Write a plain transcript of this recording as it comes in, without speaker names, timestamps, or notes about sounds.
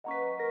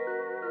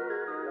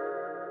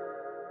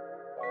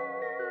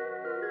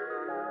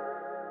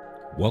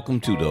Welcome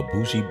to the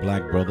Bougie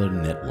Black Brother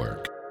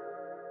Network.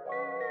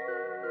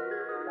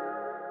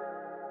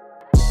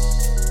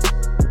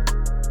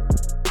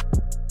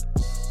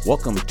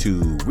 Welcome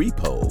to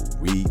Repo,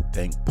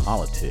 Rethink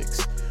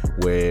Politics,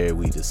 where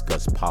we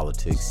discuss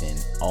politics and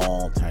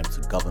all types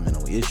of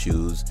governmental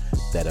issues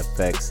that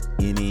affects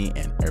any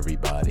and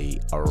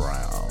everybody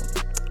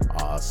around.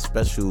 Our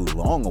special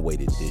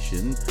long-awaited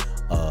edition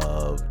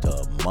of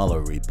the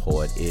Mueller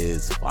Report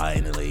is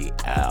finally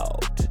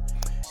out.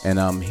 And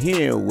I'm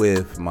here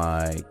with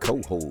my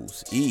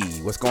co-host, E.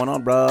 What's going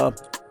on, bro?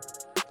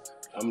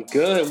 I'm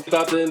good. We're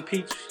about to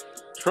impeach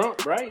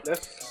Trump, right?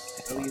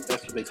 That's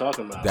what they're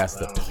talking about. That's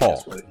the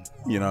talk.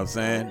 You know what I'm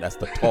saying? That's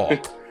the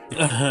talk.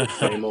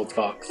 Same old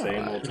talk.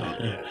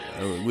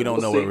 Yeah. We don't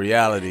know what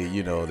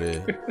reality,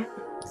 the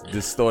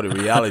distorted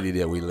reality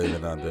that we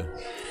living under.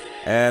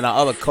 And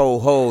our other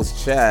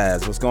co-host,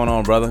 Chaz. What's going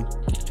on, brother?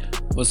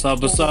 What's up?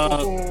 Pew,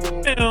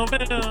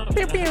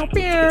 pew,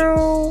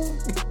 pew.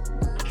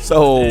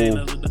 So,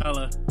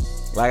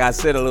 like I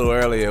said a little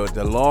earlier,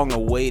 the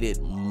long-awaited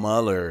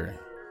Mueller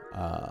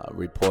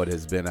report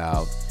has been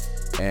out,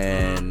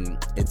 and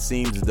it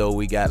seems as though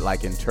we got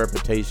like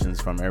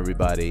interpretations from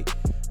everybody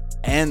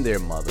and their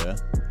mother,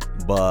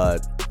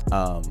 but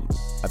I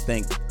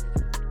think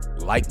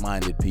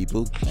like-minded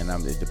people, and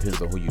it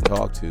depends on who you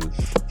talk to,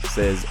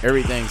 says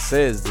everything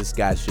says this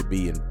guy should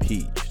be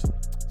impeached.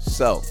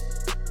 So,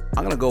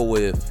 I'm gonna go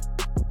with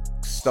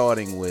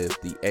starting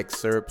with the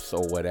excerpts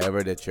or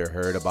whatever that you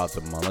heard about the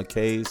Mueller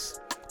case,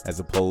 as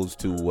opposed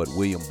to what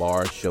William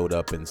Barr showed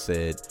up and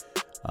said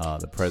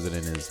the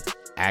president is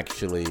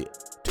actually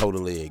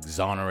totally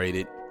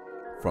exonerated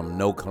from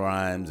no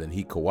crimes and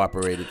he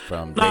cooperated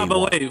from day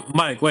one. Wait,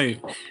 Mike,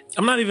 wait.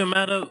 I'm not even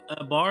mad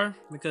at Barr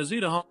because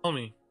he's the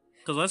homie.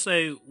 Because let's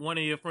say one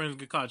of your friends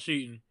get caught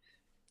cheating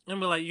and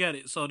be like, you got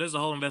it. So there's a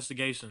whole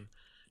investigation.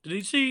 Did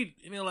he cheat?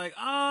 And you're like,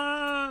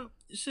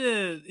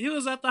 shit, he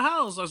was at the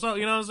house or so,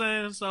 you know what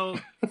I'm saying? So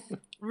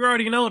we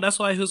already know that's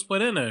why he was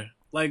put in there.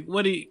 Like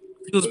he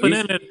was put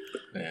in there.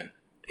 Yeah.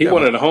 He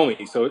wanted a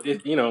homie, so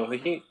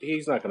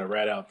he's not gonna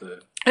rat out the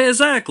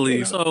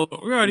exactly. So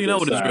we already know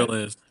what his real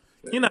is.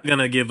 Yeah. You're not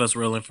gonna give us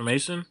real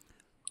information.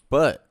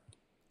 But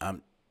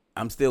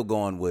I'm still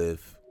going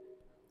with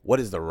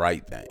what is the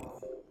right thing.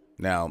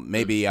 Now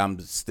maybe I'm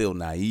still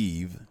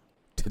naive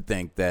to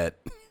think that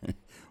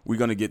we're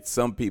going to get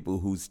some people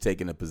who's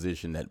taking a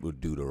position that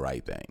would do the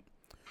right thing.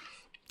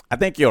 I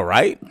think you're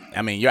right.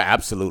 I mean, you're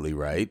absolutely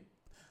right.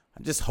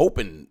 I'm just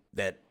hoping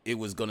that it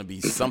was going to be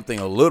something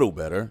a little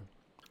better.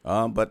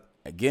 But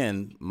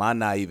again, my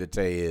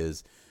naivete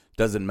is,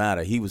 doesn't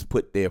matter. He was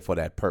put there for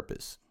that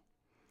purpose.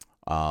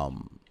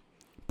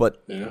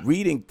 But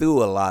reading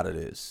through a lot of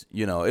this,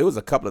 it was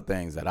a couple of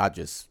things that I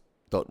just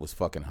thought was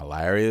fucking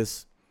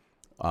hilarious.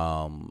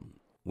 When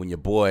your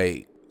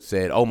boy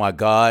said, oh my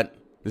God,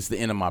 this is the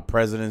end of my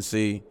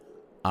presidency.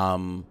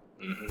 I'm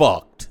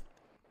fucked.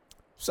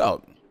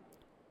 So,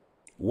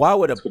 why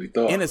would an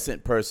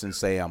innocent person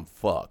say I'm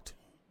fucked?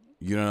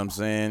 You know what I'm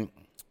saying?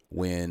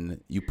 When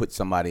you put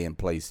somebody in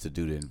place to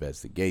do the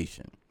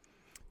investigation.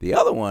 The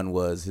other one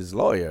was his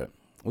lawyer.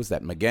 What's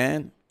that,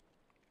 McGahn?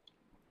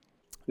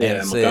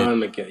 Yeah,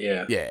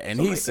 McGahn. Yeah, and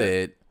he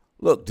said,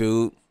 look,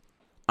 dude,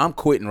 I'm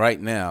quitting right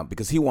now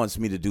because he wants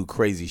me to do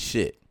crazy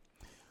shit.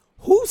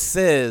 Who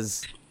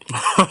says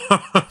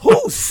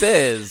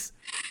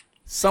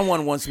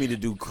someone wants me to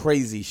do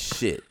crazy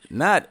shit?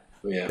 Not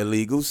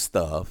illegal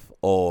stuff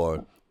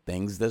or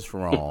things that's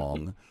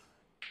wrong.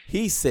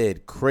 He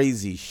said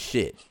crazy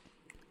shit.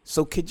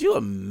 So could you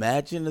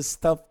imagine the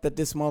stuff that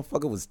this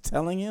motherfucker was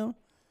telling him?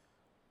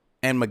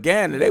 And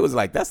McGahn, they was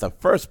like, that's the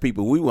first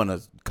people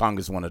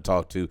Congress want to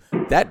talk to.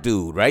 That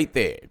dude right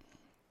there.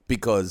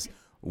 Because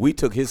we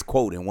took his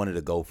quote and wanted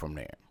to go from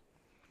there.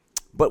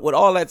 But with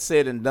all that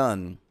said and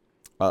done,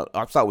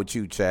 I'll start with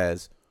you,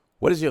 Chaz.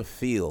 What is your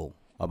feel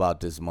about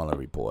this Mueller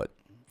report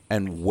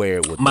and where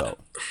it would go?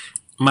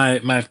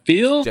 My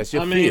feel? Just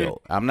your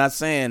feel. I'm not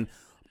saying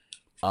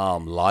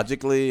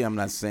logically. I'm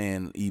not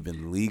saying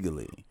even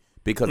legally.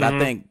 Because I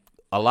think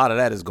a lot of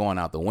that is going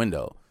out the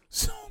window.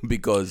 So,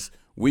 because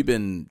we've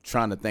been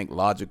trying to think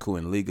logical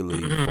and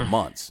legally for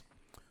months.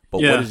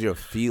 But what is your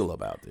feel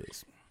about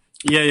this?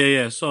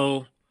 Yeah.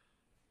 So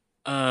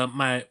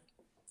my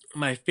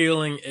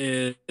feeling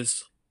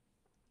is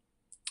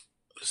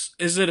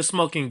it a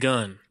smoking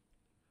gun?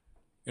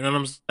 You know what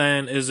I'm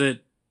saying? Is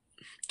it,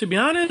 to be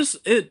honest,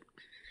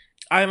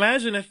 I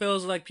imagine it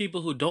feels like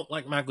people who don't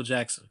like Michael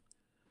Jackson.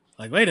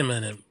 Like, wait a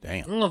minute.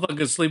 Damn.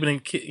 Motherfucker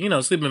sleeping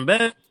in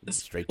bed.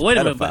 Straight wait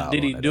a minute, but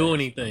did he do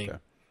anything? Okay.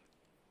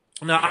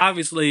 Now,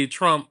 obviously,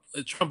 Trump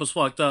is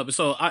fucked up.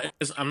 So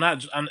it's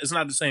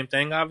not the same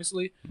thing,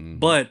 obviously. Mm-hmm.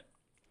 But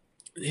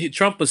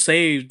Trump was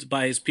saved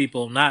by his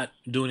people not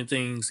doing the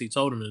things he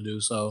told him to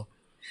do. So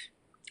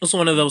it's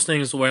one of those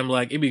things where I'm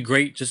like, it'd be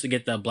great just to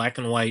get that black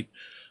and white,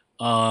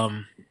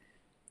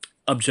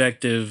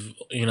 objective,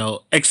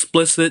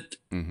 explicit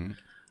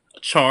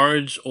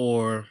charge,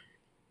 or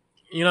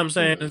you know what I'm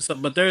saying. So,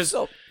 but there's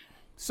so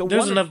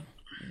there's one enough.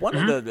 One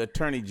of the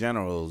attorney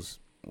generals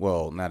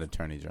well, not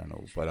attorney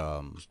general, but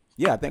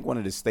yeah, I think one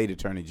of the state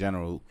attorney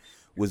general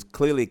was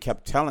clearly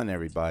kept telling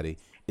everybody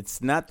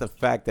it's not the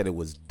fact that it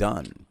was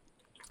done,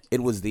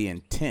 it was the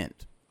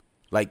intent.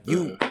 Like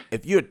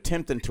if you're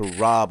attempting to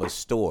rob a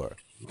store,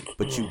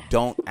 but you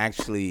don't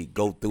actually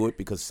go through it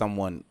because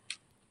someone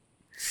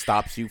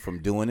stops you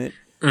from doing it,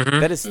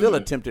 that is still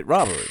attempted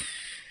robbery.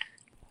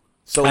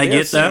 So I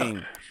get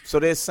that. So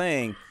they're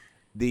saying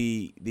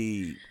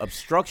the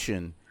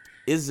obstruction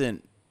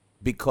isn't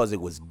because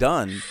it was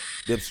done.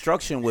 The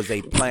obstruction was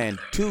a plan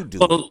to do.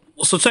 Well,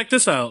 so check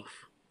this out.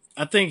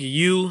 I think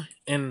you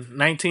in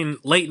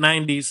late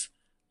 90s,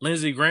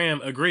 Lindsey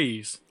Graham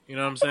agrees. You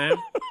know what I'm saying?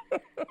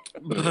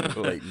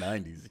 Late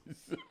 90s.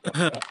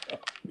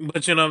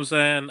 But you know what I'm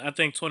saying? I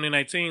think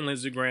 2019,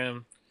 Lindsey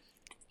Graham,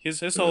 his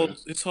whole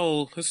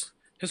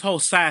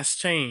sass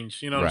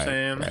changed. You know what I'm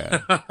saying?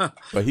 Right.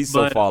 But he's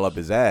so far up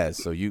his ass,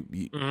 so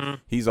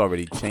he's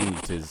already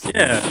changed his.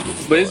 Yeah,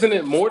 but isn't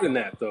it more than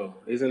that though?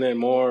 Isn't it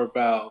more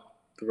about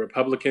the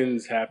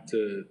Republicans have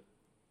to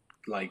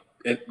like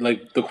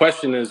the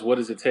question is, what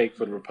does it take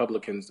for the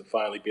Republicans to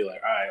finally be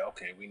like, all right,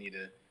 okay, we need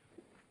to.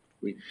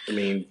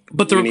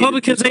 But the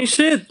Republicans ain't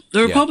shit.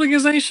 The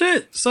Republicans ain't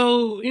shit.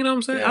 So you know what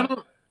I'm saying? Yeah.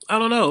 I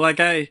don't know. Like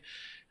it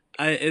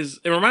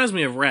reminds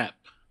me of rap.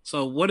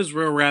 So what is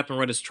real rap and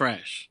what is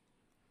trash?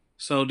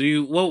 So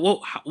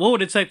what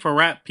would it take for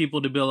rap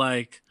people to be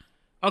like,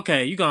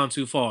 okay, you gone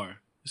too far?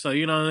 So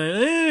you know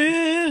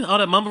all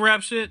that mumble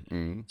rap shit.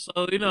 Mm-hmm.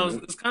 So you know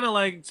it's kind of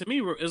like, to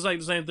me it's like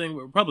the same thing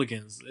with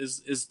Republicans.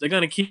 Is they're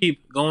gonna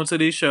keep going to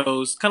these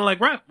shows, kind of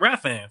like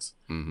rap fans.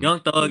 Mm-hmm.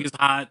 Young Thug is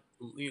hot.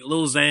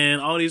 Lil Xan,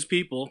 all these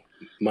people,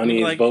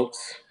 money and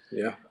votes,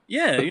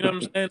 yeah, you know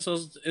what I'm saying. So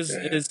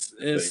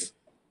it's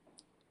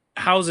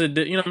how's it?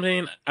 You know what I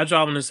mean? I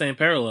draw them in the same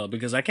parallel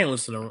because I can't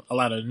listen to a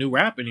lot of new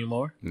rap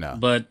anymore. No,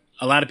 but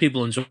a lot of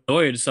people enjoy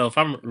it. So if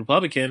I'm a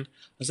Republican,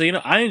 I say,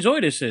 I enjoy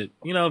this shit.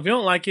 You know, if you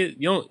don't like it,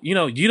 you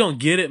don't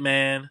get it,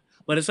 man.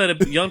 But instead of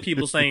young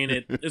people saying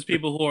it, it's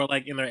people who are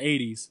like in their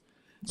 80s.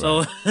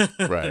 So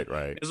right.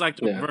 It's like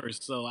the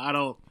reverse. So I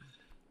don't.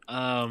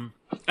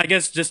 I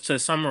guess just to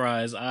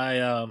summarize,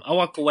 I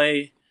walk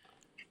away.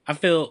 I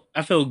feel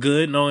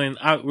good knowing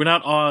we're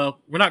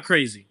not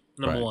crazy.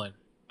 Number one,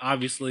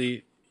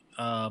 obviously,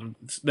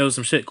 there was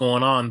some shit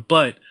going on,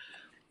 but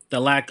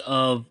the lack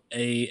of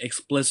a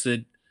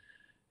explicit,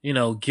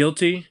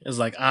 guilty is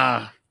like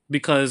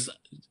because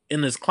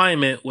in this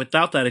climate,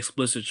 without that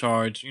explicit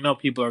charge,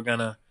 people are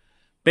gonna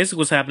basically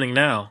what's happening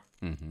now.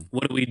 Mm-hmm.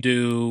 What do we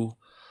do?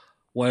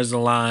 Where's the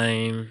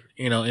line?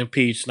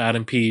 Impeach, not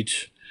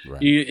impeach. Right.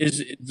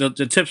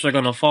 The tips are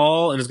going to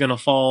fall, and it's going to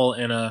fall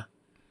in a,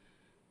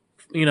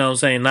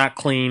 not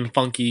clean,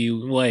 funky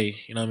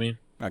way. You know what I mean?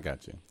 I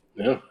got you.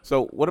 Yeah.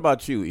 So what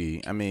about you,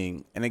 E? I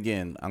mean, and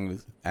again, I'm going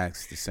to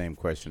ask the same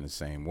question the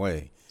same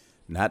way.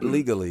 Not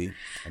legally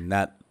and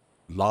not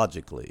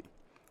logically.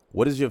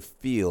 What is your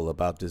feel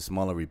about this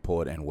Mueller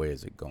report, and where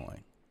is it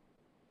going?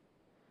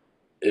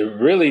 It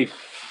really,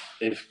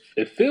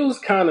 it feels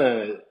kind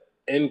of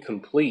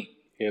incomplete,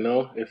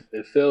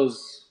 It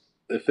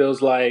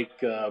feels like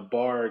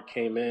Barr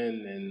came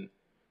in and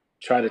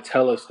tried to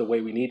tell us the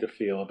way we need to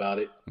feel about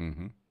it,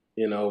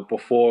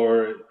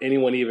 before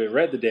anyone even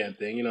read the damn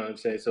thing, you know what I'm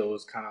saying? So it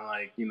was kind of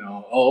like,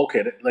 oh,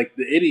 okay, like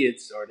the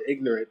idiots or the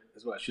ignorant,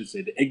 is what I should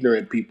say, the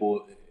ignorant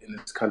people in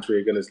this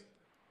country are going to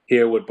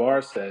hear what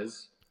Barr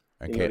says,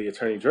 the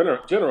attorney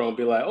general, and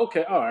be like,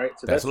 okay, all right,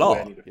 so that's the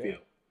way I need to feel.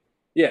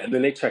 Yeah, and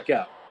then they check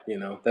out,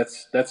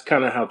 that's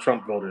kind of how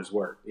Trump voters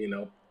work,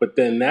 But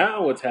then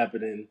now what's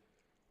happening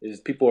is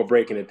people are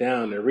breaking it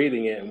down, they're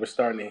reading it, and we're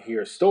starting to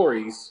hear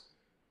stories.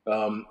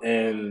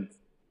 And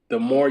the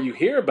more you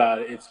hear about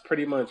it, it's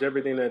pretty much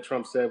everything that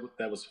Trump said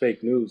that was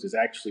fake news is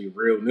actually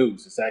real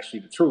news. It's actually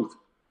the truth.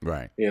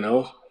 Right.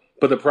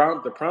 But the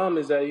problem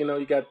is that,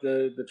 you got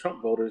the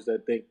Trump voters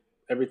that think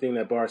everything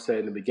that Barr said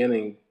in the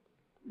beginning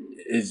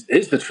is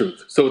the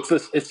truth. So it's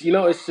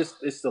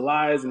the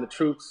lies and the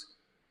truths,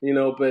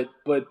 but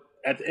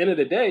at the end of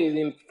the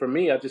day, for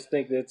me, I just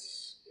think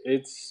it's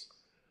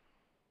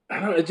I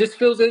don't know, it just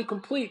feels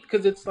incomplete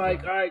because it's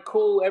like, all right,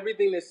 cool,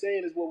 everything they're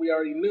saying is what we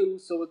already knew.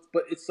 So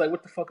it's like,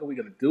 what the fuck are we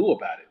gonna do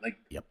about it? Like,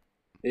 yep.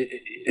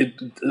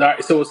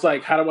 So it's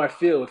like, how do I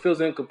feel? It feels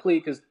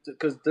incomplete because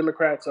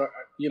Democrats are,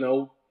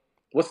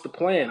 what's the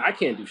plan? I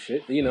can't do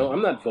shit.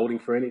 I'm not voting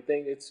for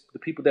anything. It's the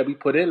people that we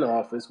put in the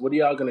office. What are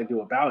y'all gonna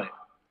do about it?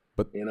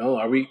 But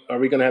are we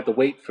gonna have to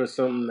wait for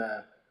some?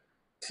 Are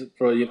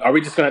we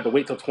just gonna have to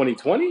wait till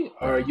 2020,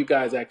 or are you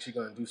guys actually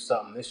gonna do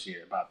something this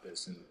year about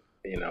this? And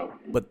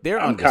but they're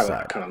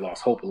undecided. Kind of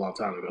lost hope a long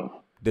time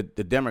ago.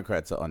 The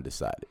Democrats are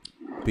undecided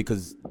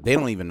because they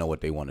don't even know what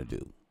they want to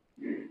do.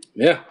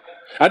 Yeah,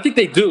 I think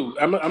they do.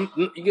 I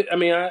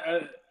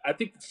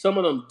think some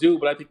of them do,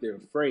 but I think they're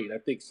afraid. I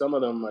think some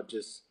of them are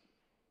just,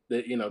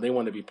 they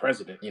want to be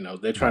president.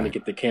 They're trying to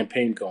get the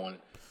campaign going,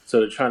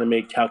 so they're trying to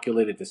make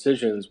calculated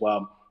decisions.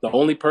 While the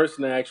only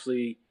person that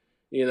actually,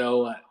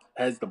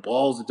 has the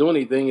balls to do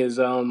anything is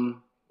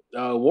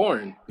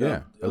Warren.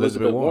 Yeah,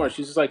 Elizabeth Warren.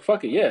 She's just like,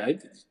 fuck it, yeah.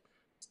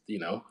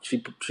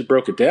 she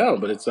broke it down,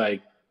 but it's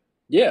like,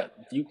 yeah,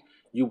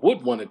 you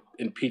would want to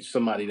impeach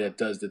somebody that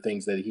does the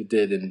things that he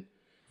did, and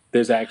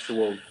there's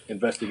actual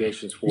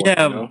investigations for it.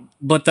 Yeah,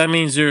 but that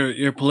means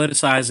you're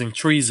politicizing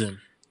treason.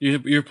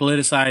 You're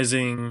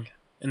politicizing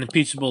an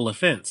impeachable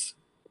offense.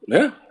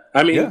 Yeah,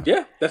 I mean,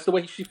 yeah, that's the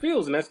way she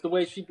feels, and that's the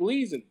way she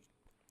believes in.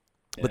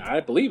 But I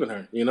believe in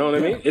her. You know what I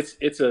mean?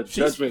 It's a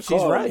judgment call.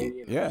 She's right.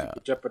 And, it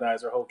could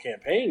jeopardize her whole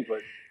campaign,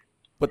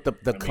 but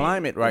the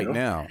climate right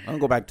now. I'm gonna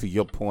go back to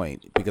your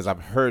point because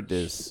I've heard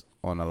this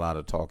on a lot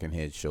of talking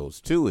head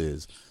shows too.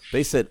 Is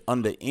they said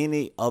under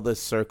any other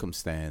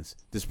circumstance,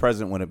 this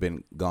president would have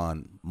been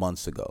gone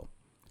months ago.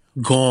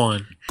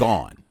 Gone.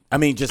 I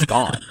mean, just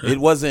gone. It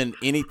wasn't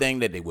anything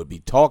that they would be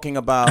talking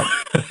about.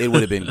 It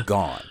would have been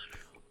gone.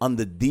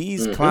 Under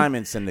these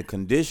climates and the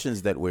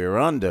conditions that we're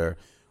under,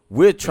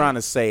 we're trying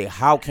to say,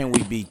 how can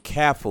we be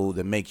careful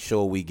to make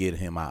sure we get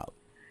him out?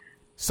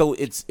 So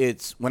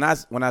it's when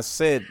I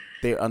said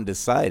they're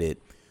undecided,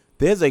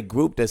 there's a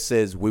group that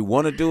says we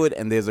want to do it,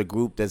 and there's a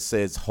group that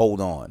says hold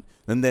on,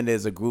 and then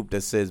there's a group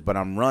that says but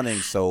I'm running,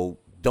 so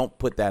don't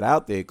put that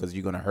out there because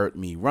you're going to hurt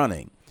me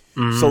running.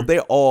 So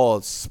they're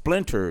all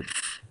splintered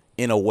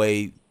in a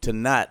way to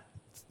not.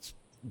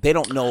 They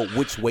don't know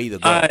which way to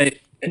go.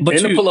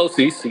 But the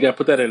Pelosi's, you got to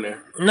put that in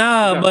there.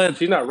 But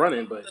she's not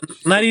running. But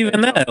not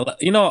even that.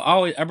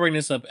 I bring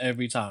this up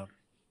every time.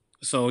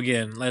 So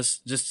again, let's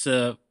just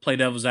play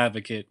devil's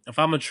advocate. If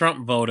I'm a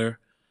Trump voter,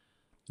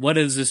 what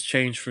does this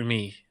change for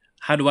me?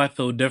 How do I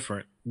feel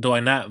different? Do I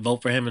not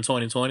vote for him in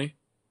 2020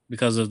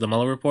 because of the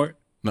Mueller report?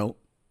 No.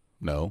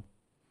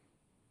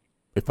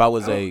 If I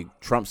was a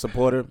Trump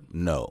supporter,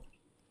 no.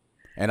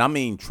 And I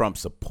mean Trump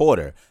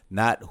supporter,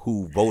 not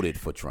who voted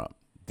for Trump.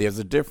 There's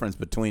a difference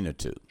between the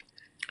two.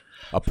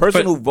 A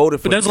person who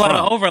voted for Trump. But there's a lot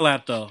of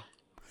overlap, though.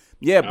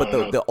 Yeah, but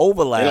the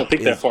overlap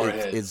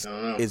is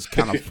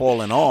kind of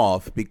falling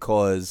off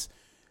because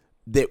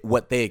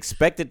what they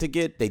expected to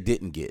get, they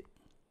didn't get.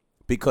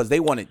 Because they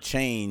wanted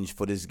change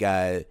for this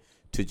guy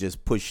to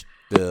just push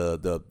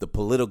the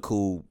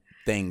political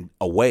thing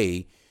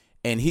away.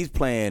 And he's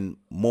playing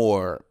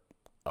more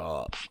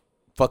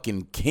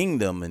fucking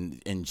kingdom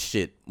and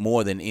shit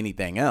more than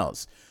anything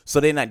else. So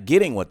they're not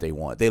getting what they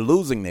want. They're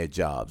losing their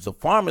jobs. The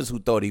farmers who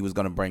thought he was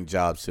going to bring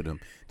jobs to them,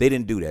 they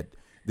didn't do that.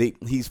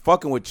 He's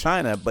fucking with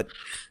China, but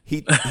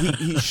he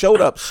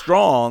showed up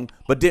strong,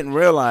 but didn't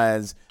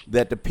realize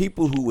that the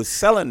people who were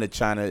selling to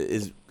China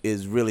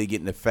is really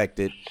getting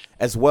affected,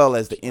 as well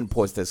as the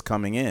imports that's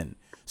coming in.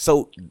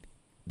 So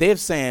they're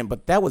saying,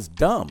 but that was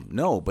dumb.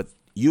 No, but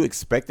you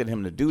expected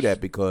him to do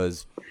that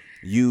because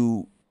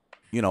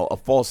a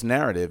false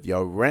narrative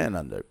y'all ran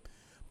under.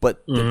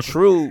 But the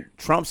true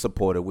Trump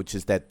supporter, which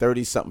is that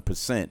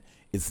 30-something%,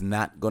 is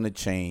not going to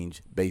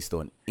change based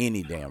on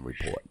any damn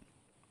report.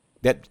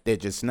 That they're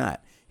just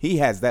not. He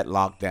has that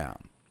locked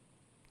down.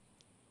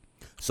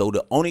 So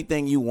the only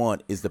thing you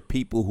want is the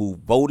people who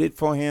voted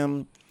for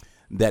him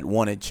that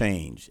wanted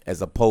change,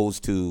 as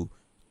opposed to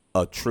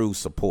a true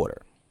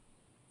supporter.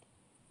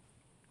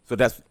 So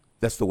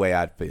that's the way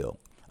I feel.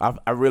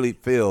 I really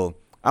feel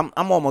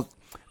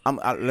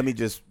let me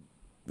just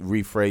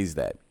rephrase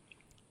that.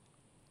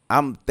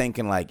 I'm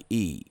thinking like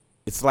E.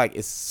 It's like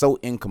it's so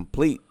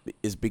incomplete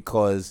is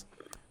because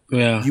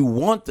you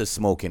want the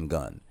smoking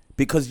gun.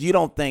 Because you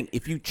don't think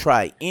if you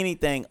try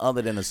anything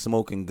other than a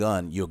smoking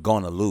gun, you're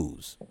going to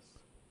lose.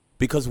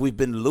 Because we've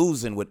been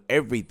losing with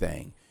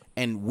everything.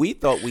 And we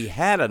thought we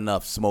had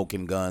enough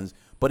smoking guns,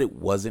 but it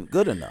wasn't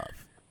good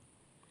enough.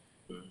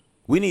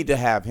 We need to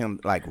have him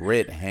like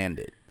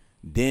red-handed.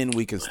 Then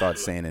we can start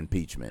saying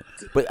impeachment.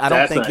 But I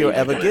don't think you'll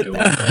ever get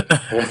that.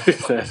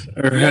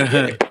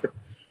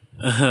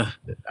 I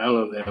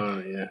don't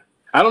know. Yeah,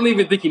 I don't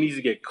even think he needs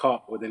to get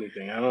caught with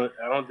anything. I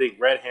don't think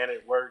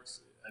red-handed works.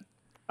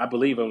 I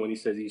believe him when he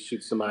says he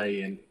shoots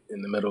somebody in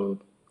the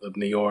middle of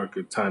New York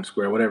or Times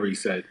Square, whatever he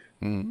said.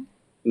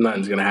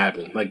 Nothing's gonna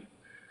happen. Like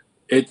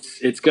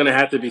it's gonna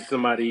have to be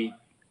somebody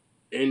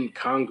in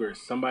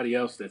Congress, somebody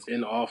else that's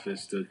in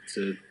office to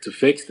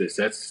fix this.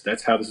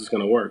 That's how this is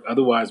gonna work.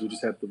 Otherwise, we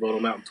just have to vote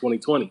him out in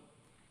 2020.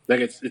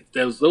 Like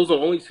those are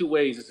the only two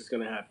ways this is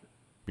gonna happen.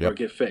 Or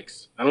get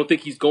fixed. I don't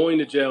think he's going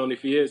to jail, and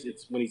if he is,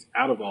 it's when he's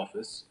out of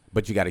office.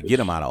 But you got to get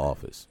him out of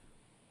office.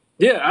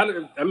 Yeah,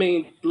 I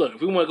mean, look,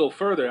 if we want to go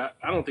further,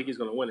 I don't think he's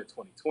going to win in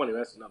 2020.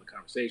 That's another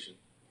conversation,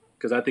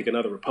 because I think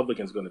another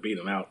Republican's going to beat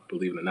him out.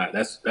 Believe it or not,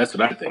 that's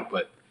what I think.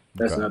 But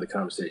that's another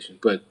conversation.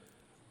 But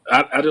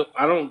I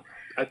don't.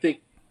 I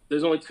think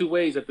there's only two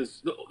ways that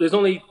this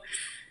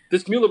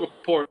Mueller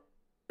report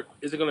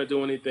isn't going to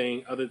do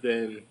anything other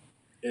than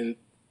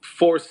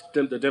force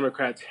the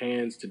Democrats'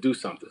 hands to do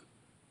something.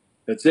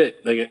 That's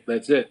it.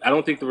 That's it. I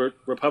don't think the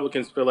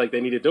Republicans feel like they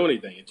need to do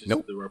anything. It's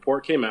just the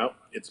report came out.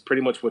 It's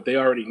pretty much what they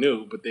already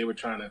knew, but they were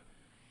trying to,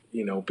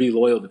 be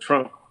loyal to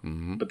Trump.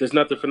 But there's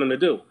nothing for them to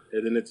do.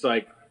 And then it's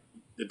like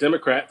the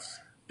Democrats,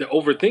 they're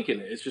overthinking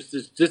it. It's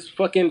just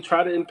fucking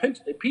try to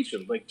impeach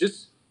him. Like,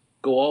 just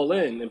go all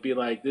in and be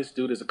like, this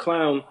dude is a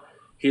clown.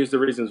 Here's the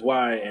reasons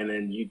why. And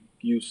then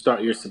you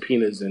start your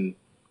subpoenas and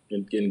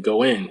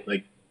go in.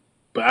 Like,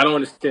 But I don't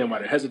understand why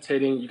they're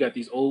hesitating. You got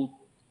these old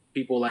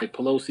people like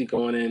Pelosi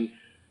going in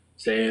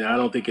saying, I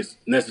don't think it's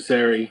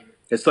necessary.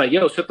 It's like,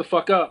 yo, shut the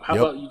fuck up. How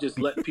about you just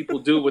let people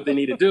do what they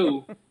need to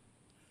do?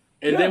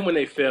 And then when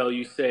they fail,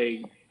 you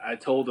say, I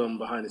told them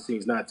behind the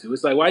scenes not to.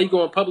 It's like, why are you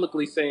going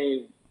publicly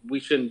saying we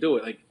shouldn't do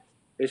it? Like,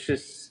 it's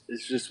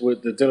just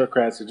what the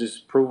Democrats are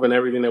just proving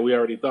everything that we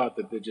already thought,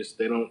 that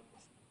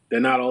they're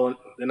not all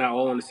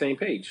on the same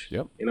page.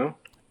 Yep. You know?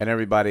 And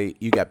everybody,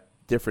 you got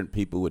different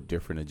people with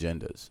different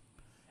agendas.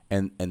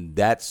 And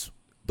that's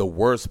the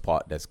worst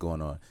part that's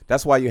going on.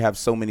 That's why you have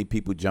so many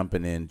people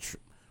jumping in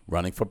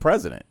running for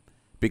president,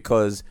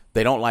 because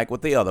they don't like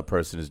what the other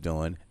person is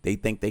doing. They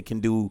think they can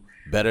do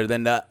better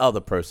than the other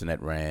person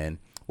that ran.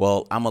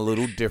 Well, I'm a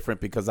little different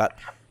because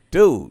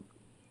dude,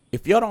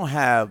 if y'all don't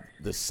have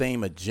the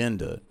same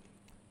agenda,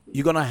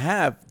 you're going to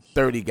have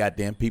 30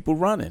 goddamn people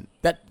running.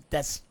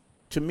 That's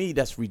to me,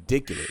 that's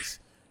ridiculous.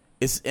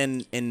 It's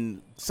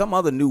and some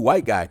other new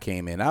white guy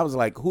came in. I was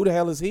like, who the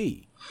hell is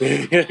he?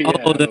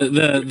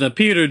 The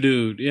Peter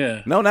dude,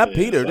 yeah. No, not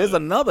Peter. There's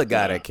another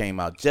guy that came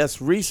out just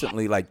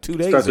recently, like 2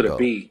 days Starts ago. With a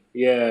B.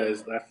 Yeah,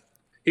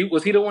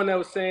 was he the one that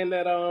was saying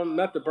that?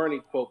 Not the Bernie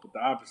quote, but the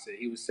opposite.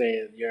 He was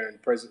saying you're in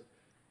prison.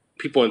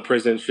 People in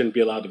prison shouldn't be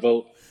allowed to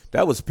vote.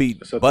 That was Pete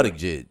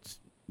Buttigieg.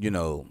 You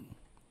know.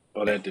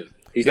 Oh, that dude.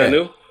 He's not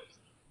new.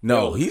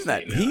 No, he's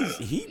not.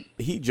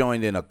 He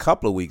joined in a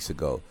couple of weeks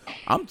ago.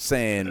 I'm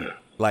saying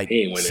like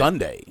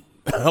Sunday.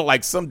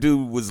 Like some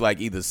dude was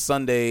like either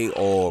Sunday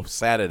or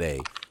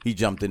Saturday, he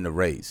jumped in the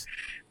race.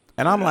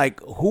 And I'm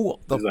like, who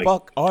the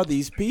fuck are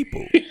these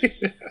people?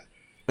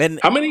 And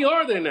how many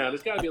are there now?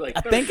 There's got to be like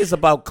 30. I think it's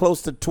about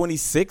close to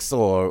 26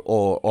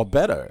 or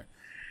better.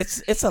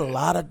 It's a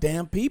lot of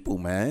damn people,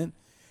 man.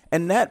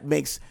 And that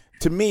makes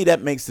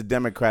the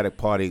Democratic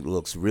Party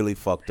looks really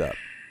fucked up.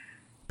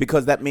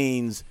 Because that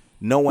means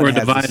no one has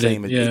divided, the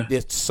same. Yeah.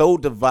 They're so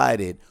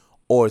divided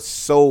or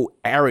so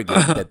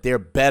arrogant that they're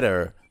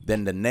better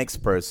than the next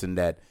person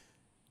that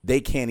they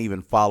can't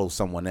even follow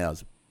someone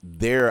else.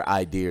 Their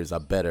ideas are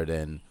better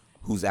than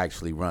who's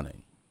actually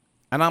running.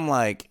 And I'm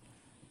like,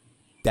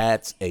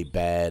 that's a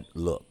bad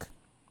look.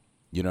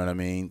 You know what I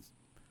mean?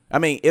 I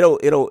mean,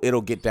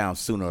 it'll get down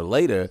sooner or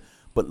later,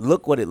 but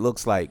look what it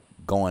looks like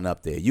going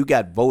up there. You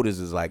got voters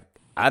is like,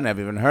 I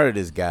never even heard of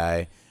this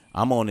guy.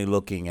 I'm only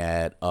looking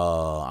at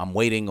I'm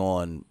waiting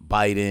on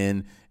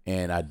Biden,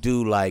 and I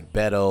do like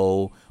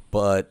Beto,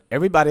 but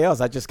everybody else,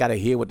 I just got to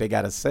hear what they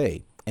got to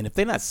say. And if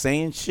they're not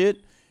saying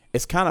shit,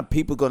 it's kind of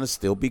people going to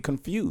still be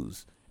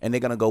confused. And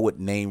they're going to go with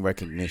name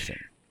recognition.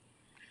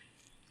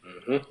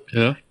 Mm-hmm.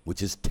 Yeah.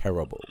 Which is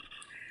terrible.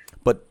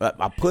 But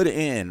I put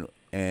in,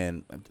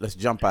 and let's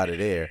jump out of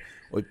there.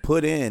 We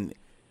put in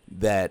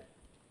that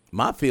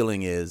my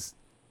feeling is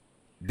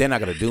they're not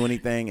going to do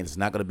anything, and it's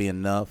not going to be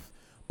enough.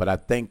 But I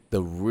think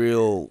the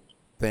real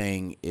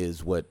thing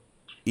is what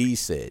E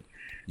said.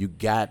 You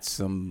got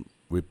some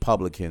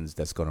Republicans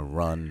that's going to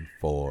run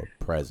for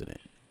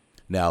president.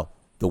 Now,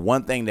 the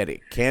one thing that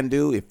it can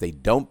do, if they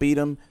don't beat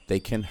him, they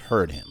can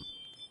hurt him.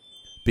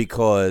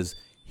 Because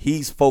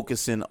he's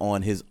focusing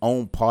on his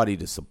own party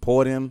to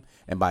support him.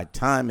 And by the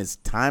time it's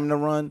time to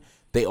run,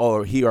 he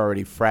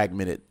already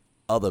fragmented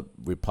other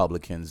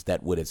Republicans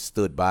that would have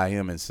stood by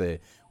him and said,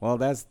 well,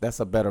 that's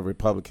a better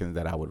Republican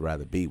that I would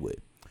rather be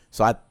with.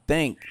 So I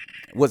think,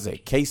 was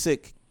it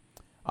Kasich?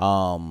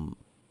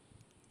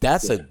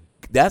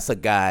 That's a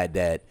guy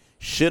that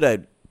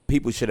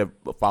people should have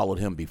followed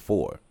him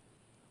before.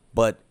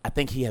 But I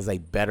think he has a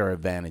better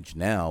advantage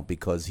now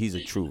because he's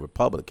a true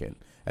Republican,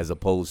 as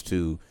opposed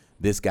to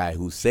this guy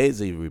who says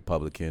he's a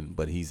Republican,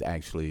 but he's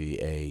actually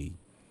a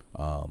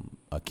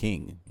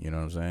king. You know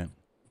what I'm saying?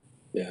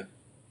 Yeah.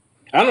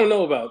 I don't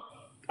know about.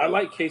 I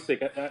like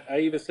Kasich. I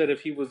even said if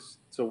he was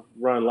to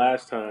run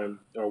last time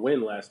or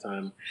win last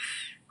time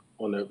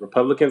on the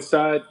Republican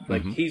side,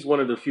 like he's one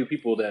of the few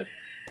people that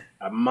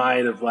I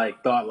might have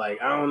thought I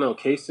don't know,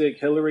 Kasich,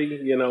 Hillary.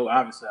 You know,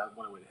 obviously I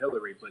went with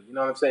Hillary, but you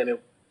know what I'm saying.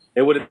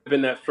 It would have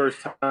been that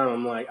first time.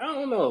 I'm like, I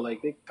don't know.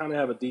 Like, they kind of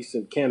have a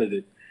decent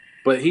candidate.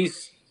 But he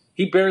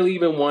barely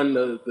even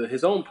won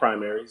his own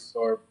primaries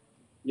or,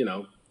 you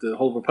know, the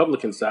whole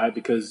Republican side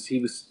because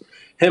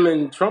him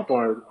and Trump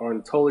are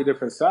on totally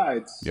different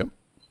sides. Yep.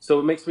 So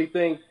it makes me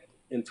think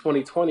in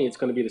 2020 it's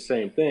going to be the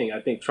same thing. I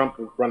think Trump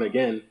will run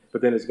again,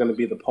 but then it's going to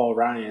be the Paul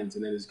Ryans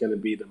and then it's going to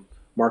be the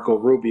Marco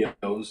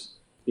Rubios,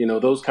 you know,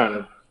 those kind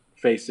of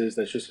faces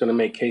that's just going to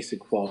make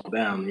Kasich fall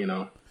down, you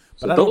know.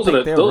 So those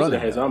are the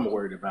heads I'm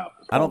worried about.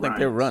 I don't think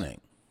they're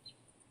running.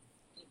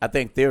 I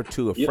think they're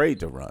too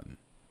afraid to run.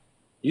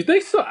 You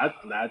think so? I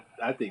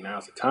think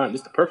now's the time.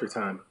 This is the perfect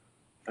time.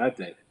 I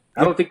think.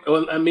 I don't think.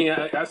 Well, I mean,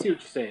 I see what you're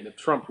saying. If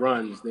Trump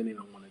runs, then they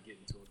don't want to get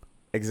into it.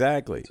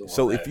 Exactly.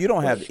 So if you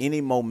don't have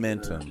any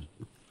momentum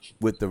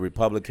with the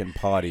Republican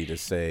Party to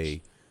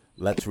say,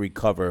 let's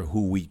recover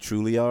who we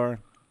truly are,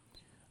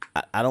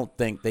 I don't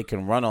think they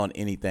can run on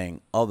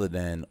anything other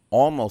than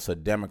almost a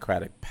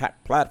Democratic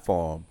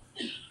platform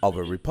of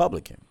a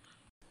Republican.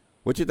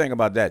 What you think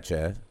about that,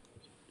 Chad?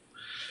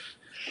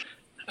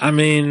 I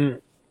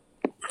mean,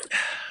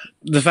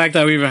 the fact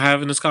that we're even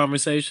having this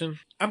conversation,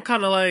 I'm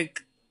kind of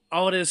like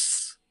all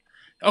this.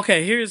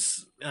 Okay,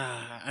 here's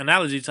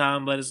analogy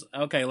time, but it's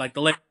okay. Like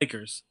the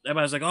Lakers,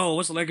 everybody's like, "Oh,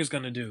 what's the Lakers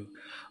gonna do?"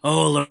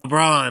 Oh,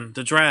 LeBron,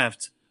 the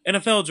draft,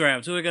 NFL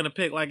draft, who are gonna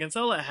pick? Like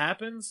until it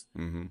happens,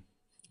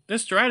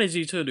 there's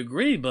strategy to a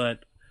degree,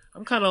 but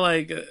I'm kind of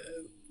like,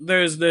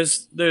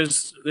 there's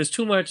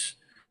too much.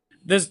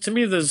 To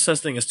me, there's such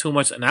thing as too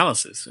much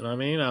analysis. You know what I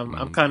mean?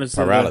 I'm kind of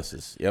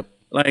paralysis. Yep.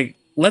 Like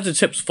let the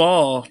chips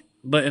fall,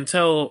 but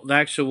until the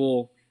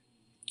actual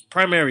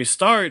primary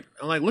start,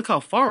 like look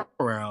how far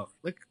we're out.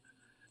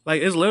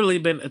 Like it's literally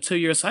been a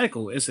 2-year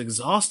cycle. It's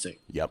exhausting.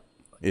 Yep,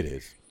 it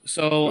is.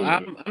 So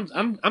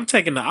I'm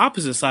taking the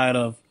opposite side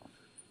of.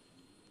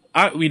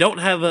 We don't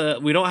have a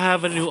new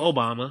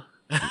Obama.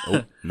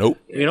 Nope.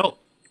 We don't.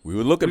 We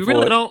were looking. We for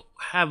really it. don't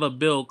have a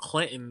Bill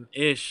Clinton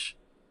ish.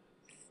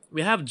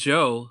 We have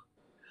Joe,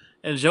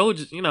 and Joe,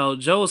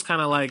 Joe is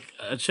kind of like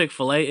a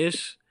Chick-fil-A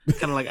ish.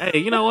 Kind of like, hey,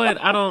 you know what?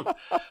 I don't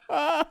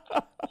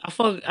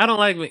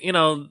like,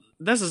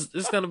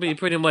 it's gonna be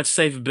pretty much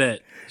safe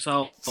bet.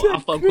 So I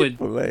fuck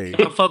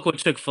with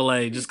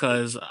Chick-fil-A just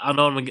because I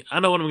know what I'm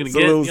gonna get.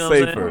 A little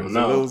safer. It's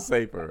a little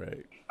safer,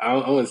 right? I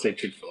wouldn't say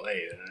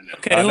Chick-fil-A.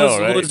 Okay,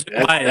 right? Who's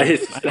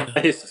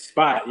that's the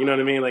spot. You know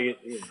what I mean? Like,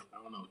 I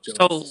don't know.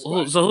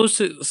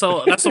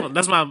 So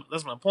that's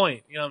my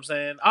point. You know what I'm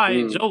saying? All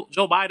right,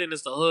 Joe Biden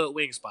is the hood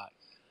wing spot.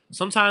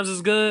 Sometimes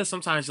it's good.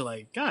 Sometimes you're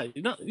like, God,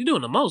 you're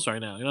doing the most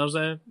right now. You know what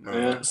I'm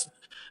saying?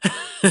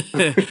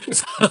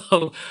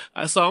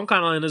 Yeah. So I'm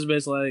kind of in this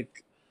bitch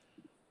like,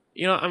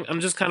 I'm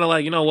just kind of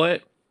like, you know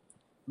what?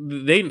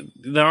 They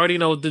already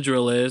know what the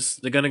drill is.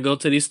 They're gonna go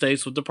to these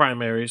states with the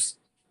primaries,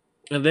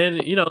 and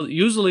then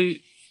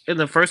usually in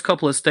the first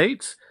couple of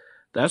states,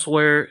 that's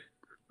where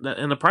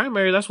in the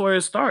primary that's where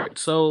it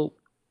starts. So,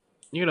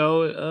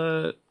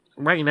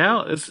 right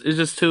now it's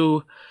just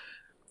too.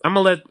 I'm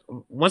gonna let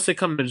once they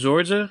come to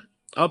Georgia,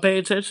 I'll pay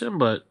attention,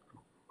 but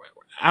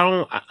I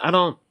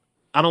don't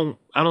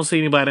see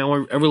anybody I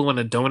really want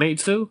to donate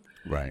to.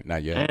 Right,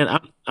 not yet. And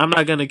I'm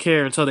not gonna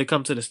care until they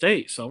come to the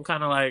state. So I'm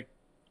kind of like,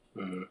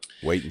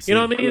 wait and see. You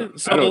know what I mean?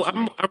 So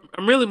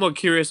I'm really more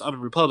curious on the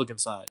Republican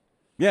side.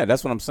 Yeah,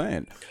 that's what I'm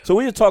saying. So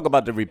when you talk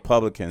about the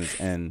Republicans,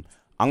 and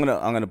I'm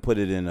gonna put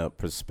it in a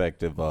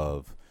perspective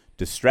of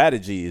the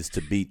strategy is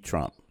to beat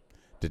Trump.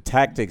 The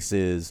tactics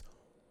is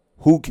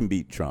who can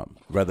beat Trump,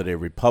 whether they're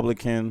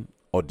Republican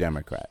or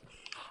Democrat.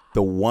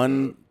 The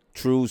one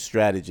true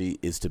strategy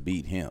is to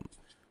beat him.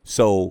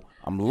 So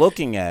I'm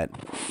looking at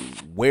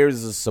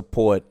where's the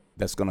support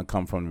that's going to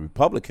come from the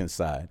Republican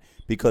side,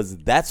 because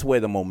that's where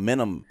the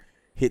momentum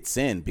hits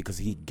in, because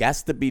he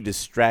has to be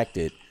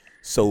distracted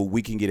so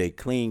we can get a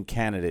clean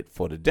candidate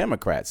for the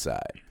Democrat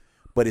side.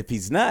 But if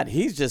he's not,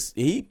 he's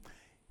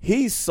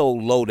so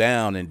low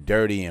down and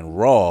dirty and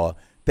raw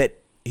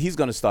that he's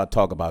going to start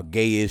talking about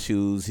gay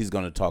issues. He's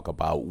going to talk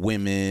about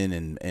women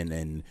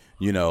and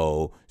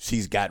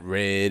she's got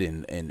red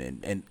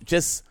and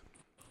just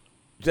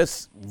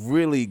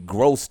really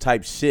gross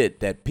type shit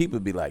that people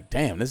be like,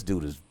 damn, this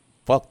dude is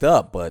fucked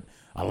up, but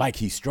I like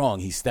he's strong.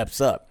 He steps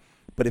up.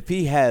 But if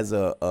he has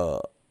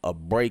a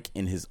break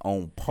in his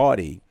own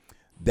party,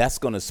 that's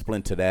going to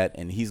splinter that,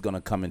 and he's going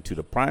to come into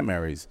the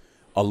primaries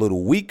a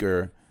little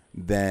weaker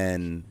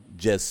than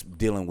just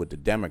dealing with the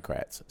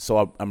Democrats.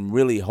 So I'm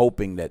really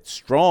hoping that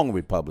strong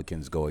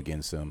Republicans go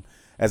against him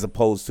as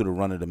opposed to the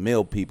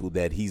run-of-the-mill people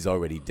that he's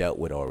already dealt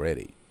with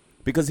already.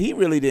 Because he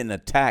really didn't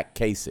attack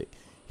Kasich.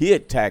 He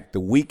attacked the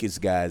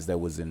weakest guys that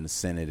was in the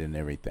Senate and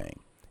everything.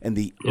 And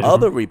the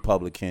other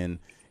Republican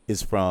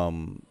is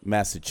from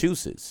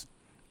Massachusetts,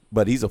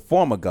 but he's a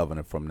former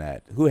governor from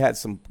that who had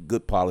some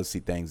good policy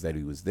things that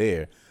he was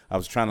there. I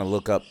was trying to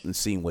look up and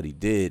seeing what he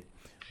did,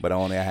 but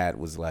all I had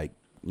was like,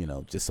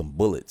 just some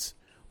bullets.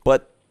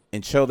 But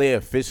until they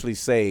officially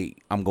say,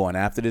 I'm going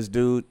after this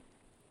dude,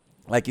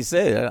 like you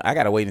said, I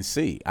got to wait and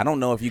see. I don't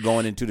know if you're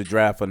going into the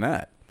draft or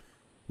not.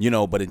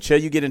 But until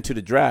you get into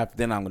the draft,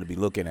 then I'm going to be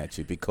looking at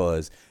you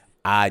because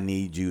I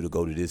need you to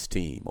go to this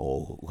team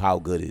or how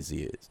good he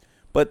is.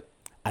 But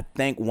I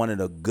think one of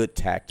the good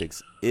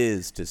tactics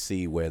is to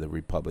see where the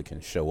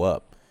Republicans show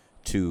up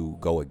to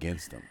go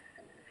against them.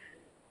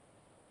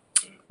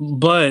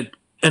 But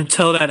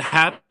until that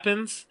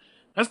happens,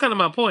 that's kind of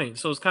my point.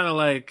 So it's kind of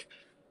like,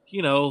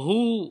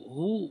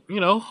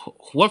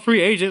 what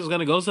free agent is going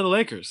to go to the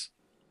Lakers?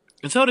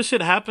 Until the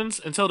shit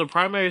happens, until the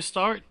primaries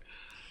start,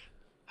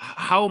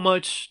 how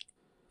much?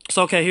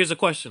 So, okay, here's a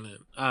question then.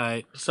 All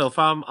right. So if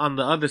I'm on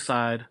the other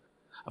side,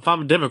 if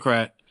I'm a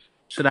Democrat,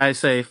 should I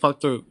say, fuck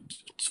the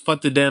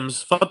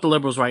Dems, fuck the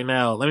liberals right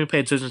now. Let me pay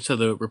attention to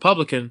the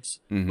Republicans.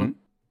 Mm-hmm.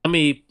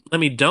 Let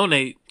me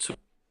donate to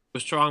a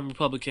strong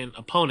Republican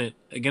opponent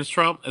against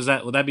Trump.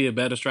 Would that be a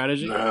better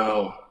strategy?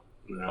 No.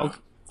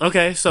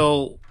 Okay,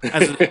 so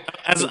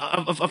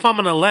if I'm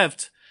on the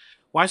left,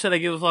 why should I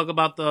give a fuck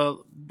about the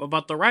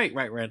right? You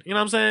know what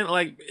I'm saying?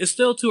 Like, it's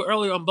still too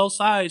early on both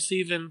sides to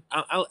even.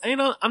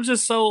 I'm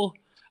just so.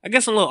 I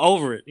guess I'm a little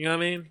over it. You know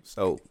what I mean?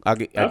 So I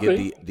get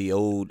the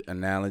old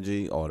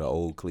analogy or the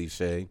old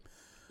cliche.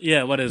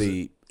 Yeah, what is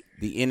it?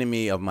 the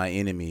enemy of my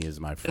enemy is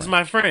my friend. It's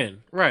my friend,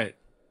 right?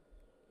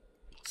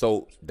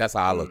 So that's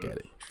how I look at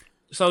it.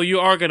 So you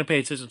are going to pay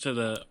attention to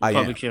the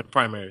Republican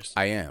primaries.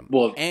 I am.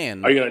 Well,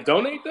 and are you going to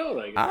donate though?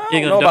 Like, I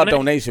don't know about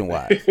donation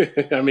wise.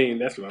 I mean,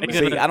 that's what I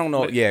mean. See, I don't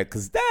know. Yeah,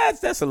 because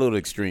that's a little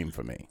extreme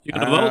for me. You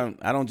gonna vote?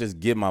 I don't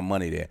just give my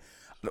money there.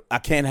 I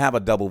can't have a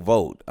double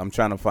vote. I'm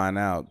trying to find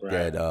out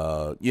that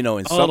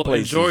in some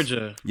places, in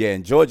Georgia. Yeah,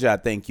 in Georgia, I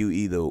think you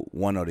either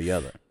one or the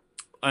other.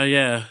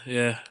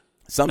 Yeah.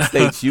 Some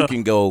states you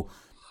can go,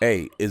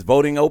 hey, is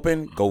voting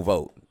open? Go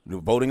vote.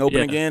 Voting open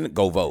again?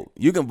 Go vote.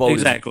 You can vote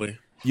exactly.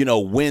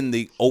 When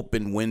the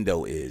open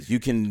window is.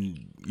 You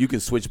can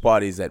switch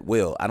parties at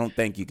will. I don't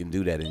think you can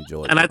do that in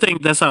Georgia. And I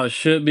think that's how it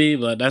should be,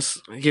 but that's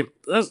the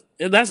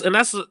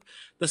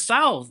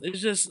South. It's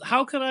just,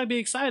 how can I be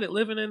excited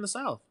living in the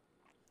South?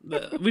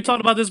 We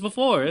talked about this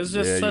before. It's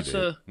just it's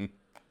just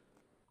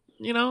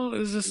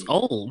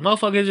old.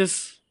 Motherfucker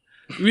just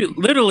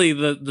literally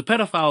the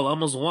pedophile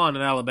almost won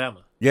in Alabama.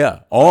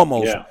 Yeah,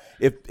 almost. Yeah.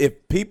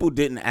 If people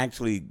didn't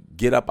actually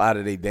get up out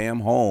of their damn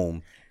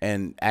home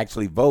and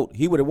actually vote,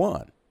 he would have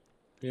won.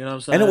 You know what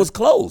I'm saying? And it was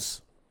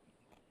close.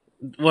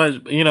 I was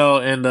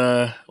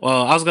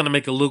gonna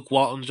make a Luke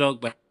Walton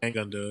joke, but I ain't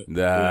gonna do it.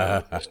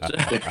 Nah.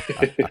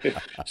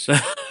 So,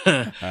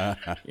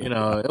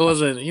 it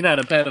wasn't. He's not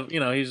a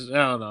pedophile. He's.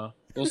 I don't know.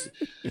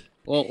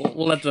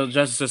 We'll let the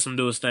justice system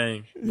do its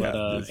thing.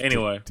 But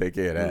anyway, take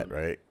care of that,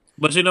 right?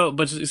 But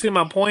you see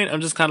my point.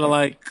 I'm just kind of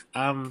like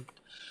I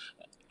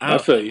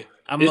feel you.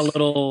 I'm a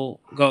little.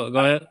 Go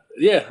ahead.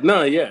 Yeah.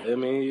 No. Yeah. I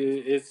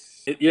mean,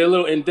 you're a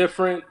little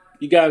indifferent.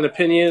 You got an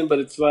opinion, but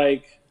it's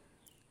like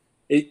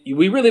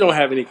we really don't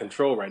have any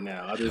control right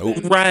now.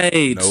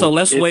 Right. Nope. So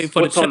let's wait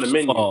for the chips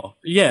to fall.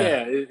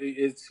 Yeah.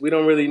 Yeah. We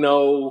don't really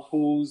know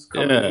who's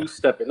coming, who's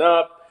stepping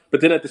up.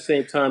 But then at the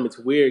same time, it's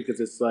weird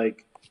because it's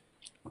like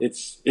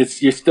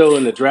you're still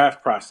in the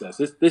draft process.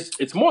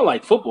 It's more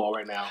like football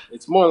right now.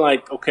 It's more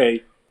like,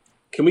 okay,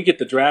 can we get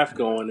the draft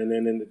going? And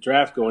then in the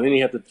draft going, then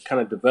you have to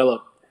kind of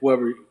develop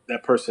whoever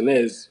that person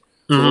is.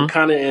 So we're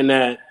kind of in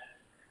that.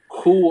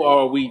 Who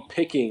are we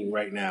picking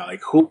right now?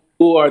 Like who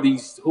are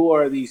these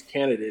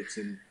candidates?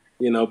 And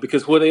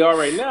because where they are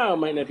right now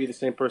might not be the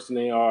same person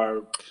they are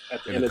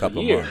at the end of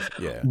the year. Months.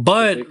 Yeah.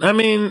 But I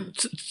mean,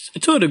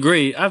 to a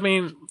degree, I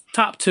mean,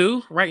 top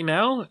two right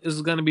now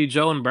is going to be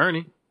Joe and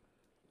Bernie.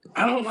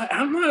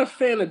 I'm not a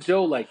fan of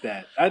Joe like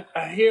that. I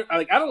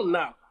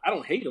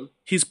don't hate him.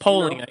 He's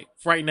polling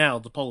right now.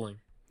 The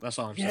polling. That's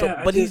all I'm saying.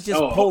 Yeah, but he's just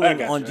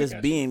polling on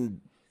just being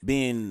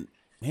him,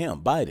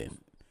 Biden.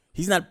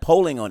 He's not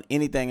polling on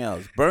anything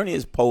else. Bernie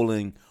is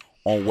polling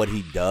on what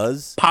he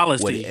does,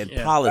 policy.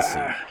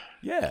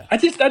 Yeah. I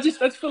just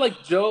feel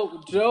like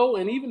Joe,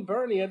 and even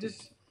Bernie.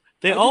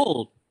 They're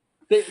old.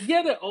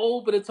 They're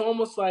old, but it's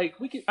almost like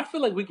I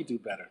feel like we could do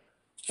better.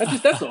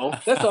 That's all.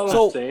 That's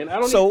all I'm saying.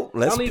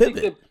 Let's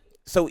pivot.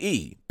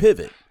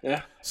 Pivot.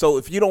 Yeah. So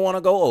if you don't want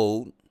to go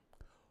old,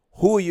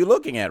 who are you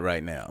looking at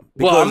right now?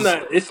 Well, I'm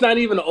not. It's not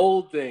even an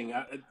old thing.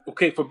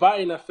 For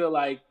Biden, I feel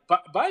like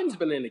Biden's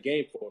been in the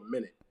game for a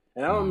minute.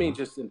 And I don't mean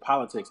just in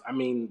politics. I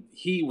mean,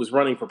 he was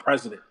running for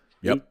president.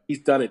 Yep. He's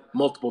done it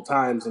multiple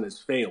times and has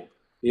failed.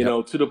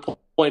 To the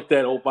point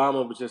that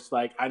Obama was just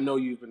like, I know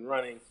you've been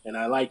running and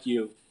I like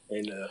you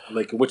and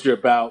like what you're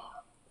about,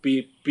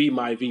 be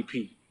my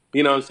VP.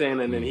 You know what I'm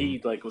saying? And then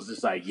he was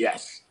just like,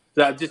 yes.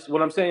 So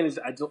what I'm saying is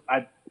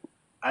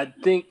I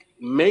think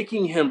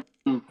making him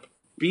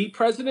be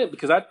president,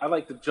 because I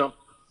like to jump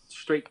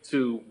straight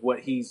to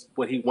what he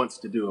wants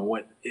to do and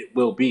what it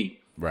will be.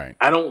 Right.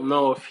 I don't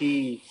know if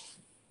he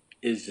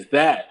is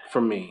that for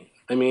me.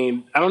 I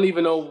mean, I don't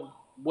even know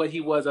what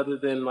he was other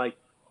than like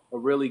a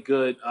really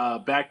good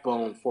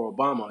backbone for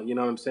Obama. You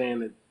know what I'm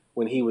saying?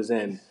 When he was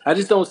in, I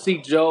just don't see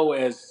Joe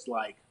as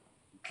like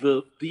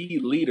the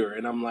leader,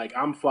 and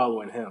I'm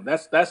following him.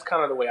 That's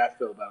kind of the way I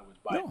feel about it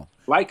with Biden. No.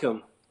 Like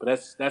him, but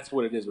that's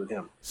what it is with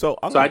him. So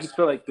I just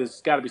feel like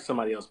there's got to be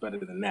somebody else better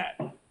than that.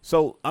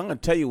 So I'm gonna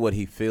tell you what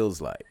he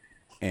feels like,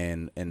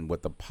 and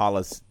what the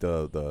policy,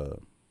 the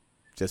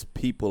just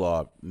people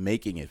are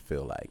making it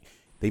feel like.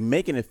 They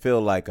making it feel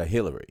like a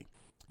Hillary.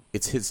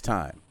 It's his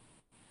time.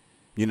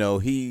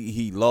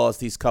 He lost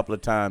these couple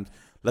of times.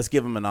 Let's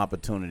give him an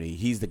opportunity.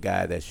 He's the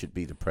guy that should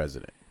be the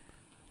president.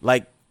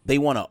 Like, they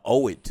want to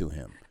owe it to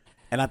him.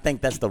 And I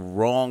think that's the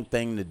wrong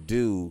thing to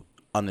do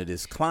under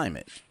this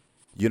climate.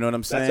 You know what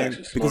I'm saying?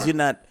 Because you're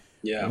not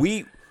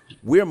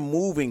we're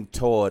moving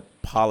toward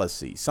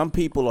policy. Some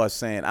people are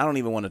saying, I don't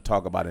even want to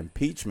talk about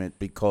impeachment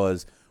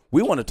because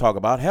we want to talk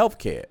about health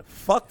care.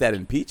 Fuck that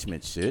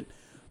impeachment shit.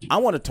 I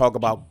want to talk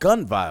about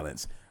gun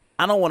violence.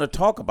 I don't want to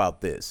talk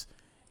about this.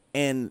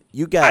 And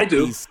you got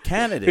these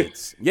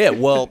candidates. Yeah,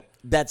 well,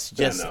 that's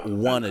just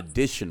one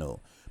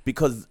additional.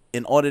 Because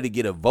in order to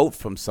get a vote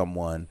from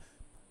someone,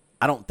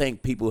 I don't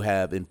think people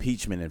have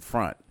impeachment in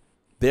front.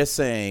 They're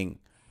saying,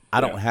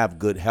 I don't have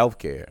good health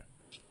care.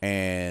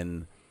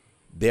 And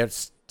they're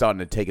starting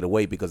to take it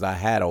away because I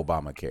had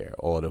Obamacare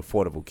or the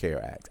Affordable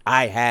Care Act.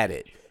 I had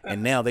it.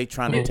 And now they're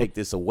trying to take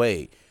this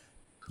away.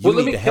 You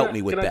need to help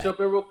me with that. Can I jump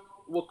in real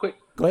quick?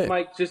 Go ahead.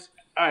 Mike, just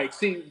all right.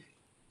 See,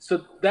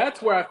 so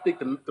that's where I think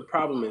the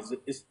problem is.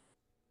 It's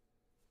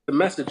the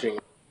messaging.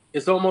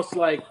 It's almost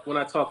like when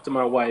I talk to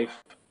my wife,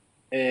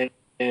 and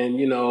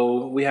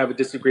we have a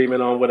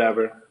disagreement on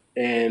whatever,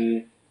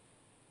 and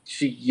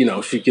she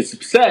gets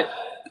upset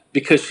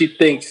because she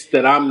thinks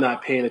that I'm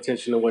not paying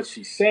attention to what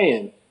she's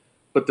saying.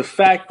 But the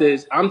fact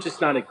is, I'm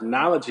just not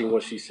acknowledging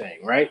what she's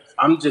saying, right?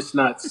 I'm just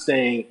not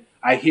saying,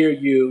 I hear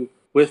you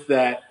with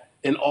that,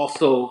 and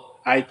also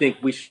I think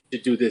we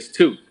should do this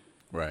too.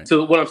 Right.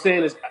 So what I'm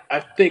saying is,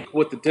 I think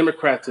what the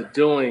Democrats are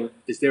doing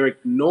is they're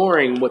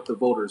ignoring what the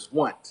voters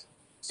want.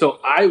 So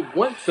I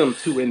want them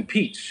to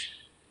impeach.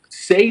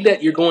 Say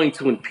that you're going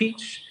to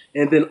impeach,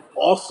 and then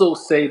also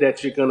say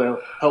that you're going to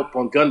help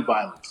on gun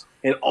violence,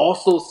 and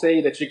also say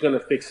that you're going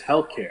to fix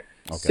healthcare.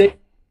 Okay.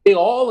 Say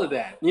all of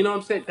that. You know what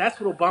I'm saying? That's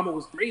what Obama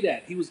was great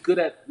at. He was good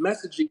at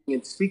messaging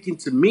and speaking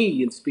to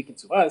me and speaking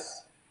to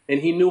us,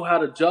 and he knew how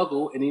to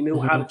juggle, and he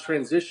knew how to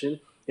transition,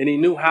 and he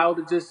knew how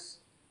to just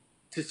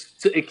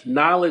to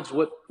acknowledge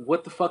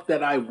what the fuck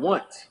that I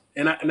want.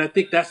 And I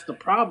think that's the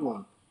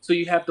problem. So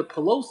you have the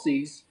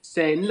Pelosi's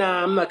saying,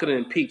 nah, I'm not going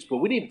to impeach, but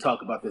we need to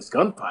talk about this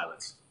gun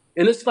violence.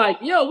 And it's like,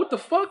 yo, what the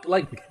fuck?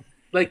 Like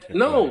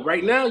no,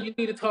 right now you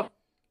need to talk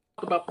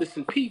about this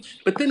impeach,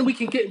 but then we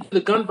can get into the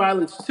gun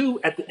violence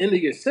too at the end of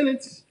your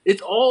sentence.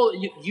 It's all,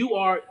 you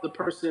are the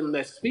person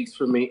that speaks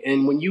for me.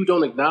 And when you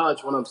don't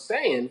acknowledge what I'm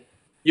saying,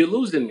 you're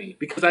losing me,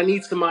 because I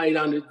need somebody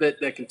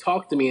that can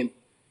talk to me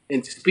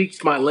and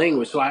speaks my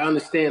language, so I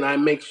understand. I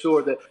make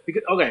sure that,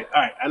 because, okay,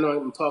 all right, I know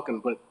I'm talking,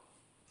 but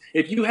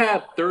if you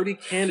have 30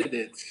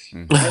 candidates,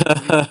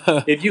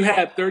 right? If you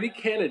have 30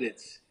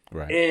 candidates,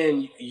 right,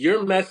 and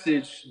your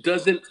message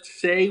doesn't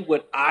say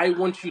what I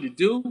want you to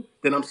do,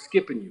 then I'm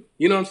skipping you.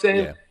 You know what I'm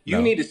saying? Yeah,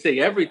 you need to say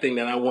everything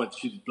that I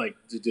want you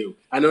to do.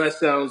 I know that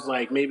sounds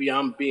like maybe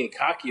I'm being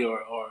cocky or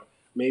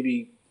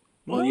maybe,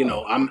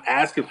 well, I'm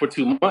asking for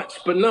too much.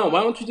 But no,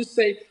 why don't you just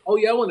say, oh,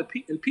 yeah, I want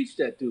to impeach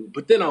that dude,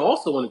 but then I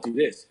also want to do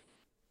this.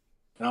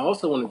 And I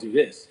also want to do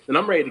this. And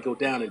I'm ready to go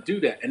down and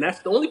do that. And that's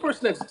the only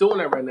person that's doing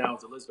that right now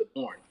is Elizabeth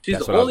Warren. She's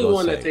the only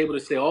one that's able to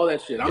say all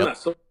that shit. I'm not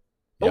so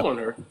on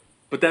her,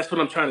 but that's what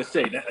I'm trying to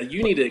say.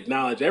 You need to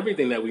acknowledge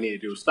everything that we need to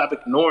do. Stop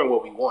ignoring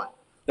what we want.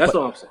 That's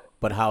all I'm saying.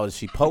 But how is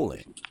she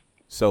polling?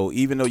 So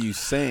even though you're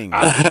saying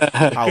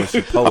that, how is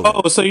she polling?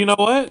 Oh, so you know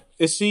what?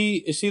 Is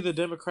she the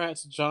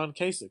Democrats' John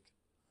Kasich?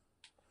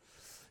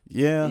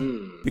 Yeah,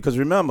 because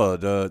remember,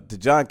 the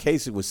John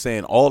Kasich was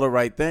saying all the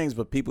right things,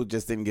 but people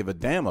just didn't give a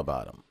damn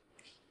about him.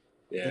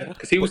 Yeah,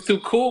 because he was too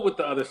cool with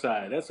the other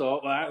side. That's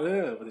all.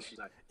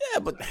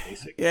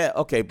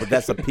 Okay, but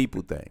that's a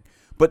people thing.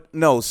 But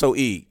no, so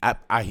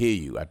I hear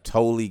you. I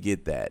totally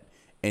get that.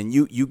 And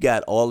you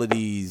got all of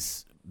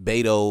these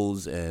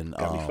Beto's and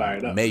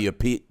Mayor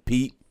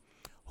Pete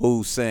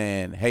who's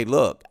saying, hey,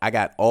 look, I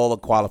got all the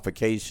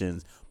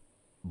qualifications,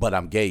 but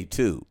I'm gay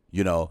too.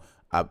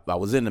 I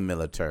was in the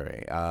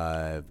military.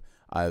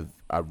 I've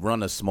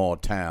run a small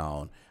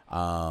town.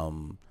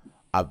 I'm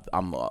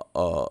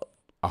a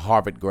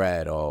Harvard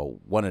grad or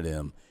one of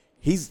them.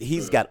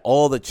 He's got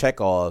all the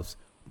checkoffs,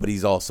 but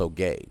he's also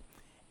gay.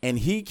 And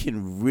he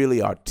can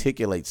really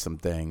articulate some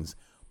things,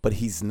 but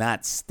he's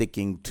not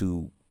sticking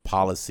to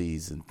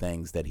policies and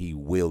things that he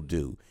will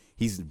do.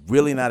 He's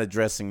really not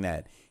addressing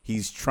that.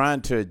 He's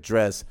trying to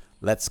address,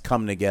 let's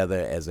come together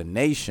as a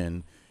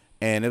nation.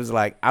 And it was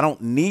like, I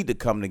don't need to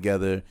come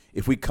together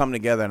if we come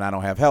together and I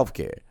don't have health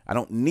care. I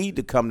don't need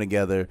to come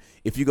together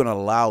if you're going to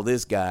allow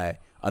this guy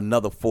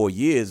another 4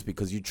 years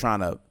because you're trying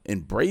to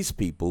embrace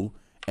people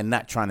and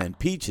not trying to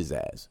impeach his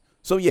ass.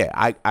 So, yeah,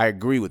 I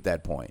agree with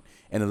that point.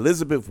 And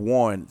Elizabeth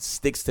Warren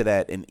sticks to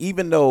that. And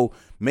even though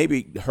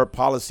maybe her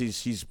policies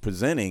she's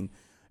presenting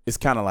is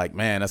kind of like,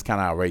 man, that's kind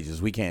of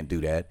outrageous. We can't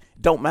do that.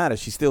 It don't matter.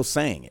 She's still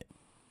saying it.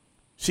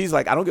 She's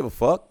like, I don't give a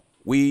fuck.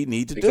 We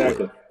need to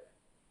do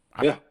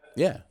it.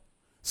 Yeah.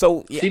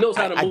 So she knows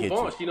how to move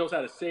on. She knows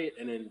how to say it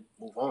and then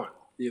move on.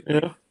 Yeah.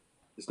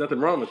 There's nothing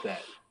wrong with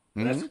that.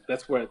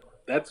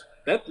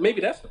 Mm-hmm. Maybe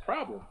that's the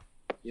problem.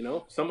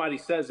 Somebody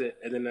says it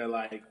and then they're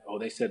like, oh,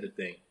 they said the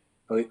thing.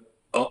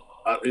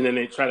 And then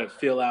they try to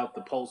fill out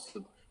the post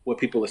of what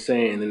people are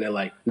saying, and they're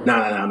like,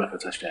 nah, I'm not gonna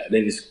touch that. And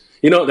they just,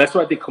 that's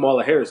what I think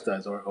Kamala Harris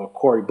does, or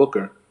Cory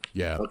Booker.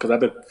 Yeah. Because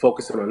I've been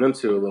focusing on them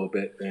two a little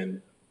bit,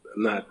 and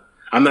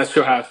I'm not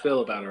sure how I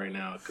feel about it right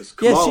now. Because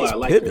Kamala, I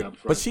like her up front.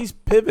 But she's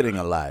pivoting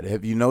a lot.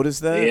 Have you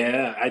noticed that?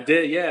 Yeah, I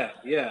did. Yeah.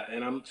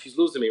 And she's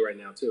losing me right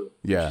now too.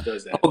 Yeah. She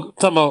does that. Oh,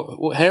 talking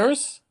about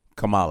Harris?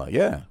 Kamala,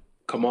 yeah.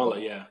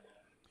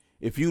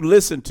 If you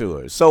listen to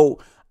her. So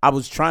I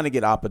was trying to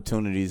get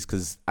opportunities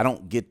because I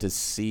don't get to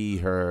see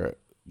her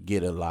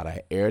get a lot of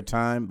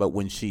airtime. But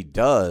when she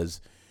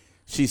does,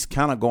 she's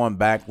kind of going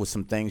back with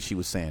some things she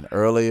was saying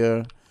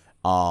earlier,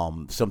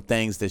 some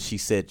things that she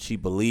said she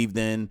believed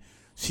in.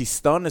 She's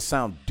starting to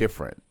sound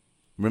different.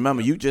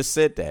 Remember, you just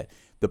said that.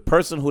 The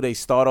person who they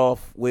start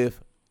off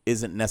with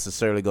isn't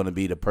necessarily going to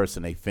be the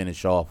person they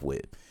finish off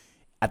with.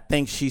 I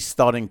think she's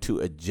starting to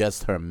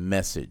adjust her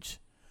message,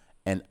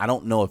 and I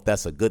don't know if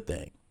that's a good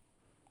thing.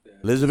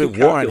 Elizabeth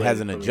Warren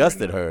hasn't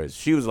adjusted hers.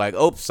 She was like,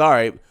 oh,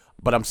 sorry,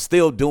 but I'm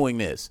still doing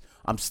this.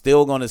 I'm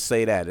still going to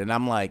say that. And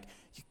I'm like,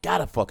 you got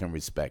to fucking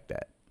respect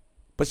that.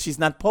 But she's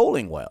not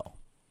polling well.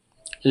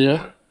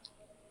 Yeah.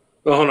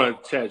 Well, hold on,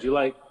 Chad. You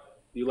like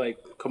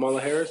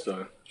Kamala Harris,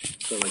 or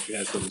feel like you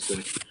had something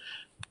to say?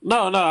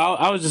 No.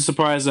 I was just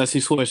surprised that she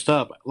switched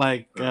up.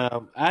 Like,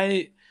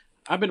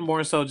 I've been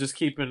more so just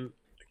keeping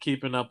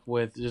up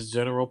with just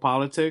general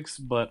politics,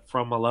 but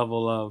from a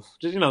level of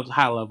just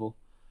high level.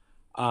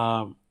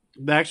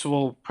 The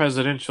actual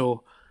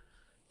presidential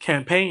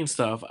campaign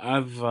stuff,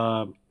 I've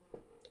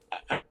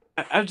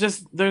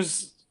just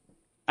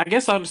I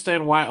guess I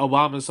understand why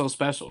Obama is so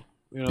special.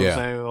 You know what I'm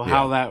saying?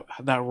 How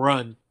that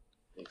run,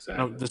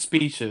 Exactly. the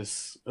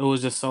speeches, it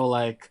was just so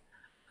like,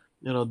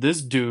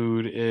 this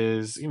dude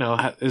is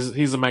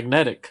he's a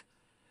magnetic,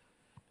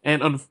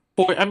 and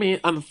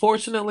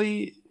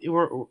unfortunately,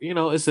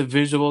 it's a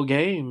visual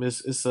game.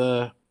 It's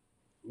a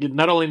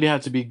not only do you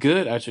have to be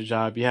good at your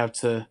job, you have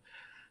to,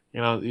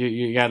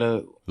 you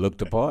gotta look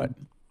the part.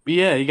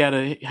 Yeah, you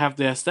gotta have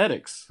the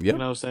aesthetics. Yep. You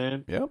know what I'm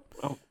saying? Yep.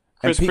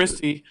 Chris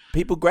Christie.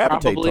 People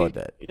gravitate toward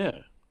that. Yeah.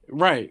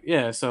 Right.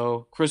 Yeah.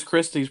 So Chris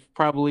Christie's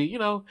probably,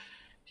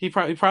 he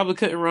probably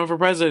couldn't run for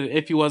president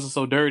if he wasn't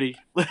so dirty.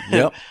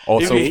 Yep.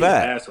 Also He's an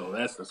fat. asshole.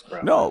 That's the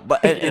problem. No,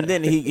 but and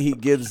then he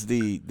gives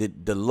the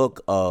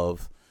look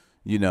of,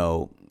 being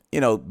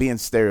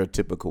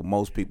stereotypical.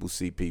 Most people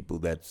see people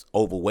that's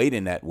overweight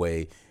in that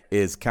way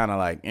is kind of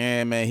like,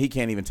 man, he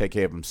can't even take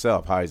care of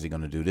himself. How is he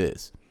going to do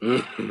this?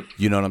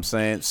 You know what I'm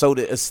saying? So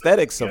the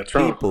aesthetics of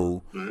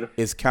people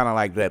is kind of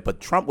like that.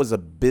 But Trump was a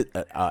bit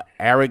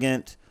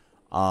arrogant,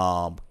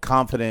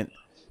 confident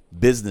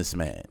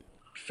businessman.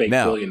 Fake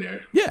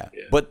billionaire. Yeah,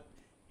 but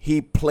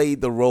he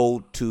played the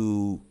role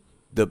to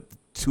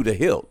the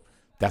hilt.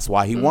 That's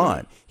why he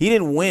won. He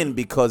didn't win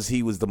because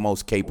he was the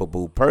most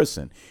capable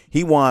person.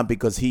 He won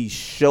because he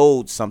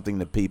showed something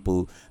to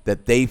people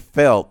that they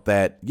felt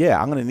that,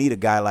 I'm going to need a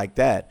guy like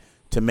that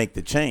to make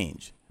the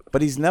change.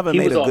 But he's never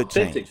made a good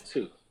change. He was authentic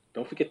too.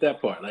 Don't forget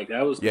that part. Like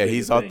that was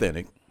he's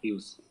authentic. He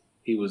was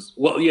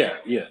well, yeah.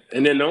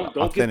 And then don't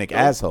authentic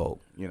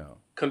asshole.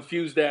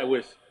 Confuse that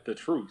with the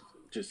truth.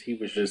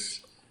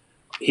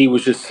 He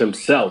was just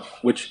himself,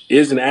 which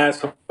is an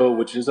asshole,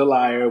 which is a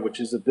liar, which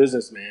is a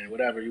businessman,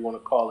 whatever you want to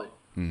call it.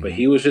 But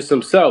he was just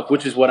himself,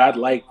 which is what I'd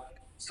like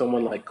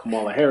someone like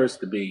Kamala Harris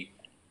to be,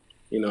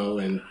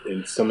 and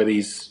some of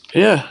these.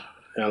 Yeah.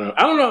 I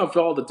don't know if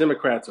all the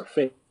Democrats are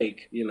fake.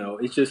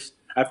 It's just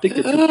I think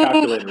they're too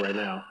calculated right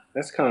now.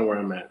 That's kind of where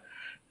I'm at.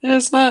 Yeah,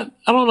 it's not.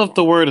 I don't know if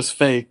the word is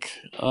fake.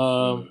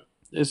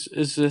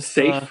 It's just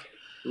safe,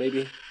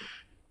 maybe.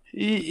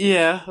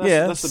 Yeah,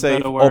 that's a safe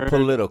better word. Or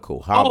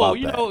political. How about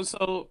that?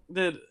 So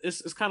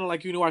it's kind of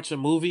like you watch a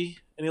movie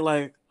and you're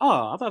like,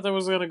 oh, I thought they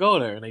was gonna go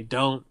there, and they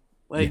don't.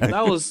 Like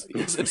that was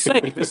it's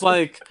safe. It's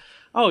like,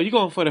 oh, you're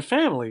going for the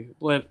family,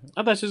 but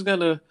I thought she was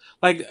gonna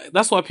like.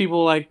 That's why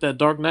people like the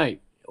Dark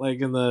Knight.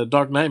 Like in the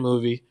Dark Knight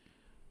movie,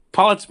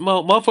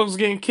 motherfuckers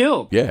getting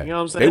killed. Yeah, you know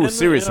what I'm saying? They were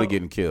seriously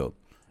getting killed.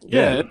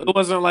 Yeah, it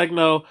wasn't like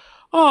no.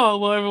 Oh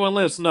well, everyone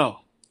lives. No,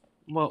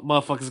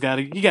 motherfuckers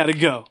gotta go.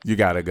 You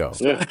gotta go.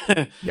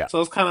 Yeah. So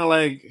it's kind of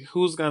like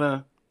who's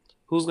gonna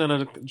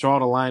draw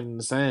the line in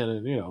the sand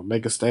and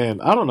make a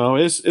stand. I don't know.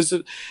 It's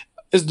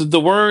the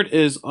word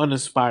is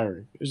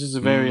uninspiring. It's just a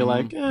very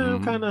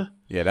kind of.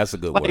 Yeah, that's a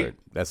good word.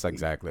 That's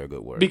exactly a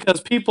good word.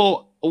 Because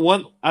people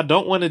I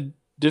don't want to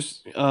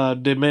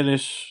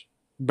diminish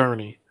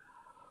Bernie,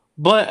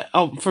 but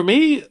for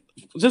me,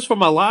 just from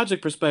my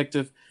logic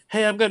perspective,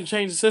 hey, I'm going to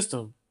change the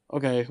system.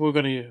 Okay, who's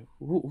going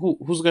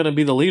to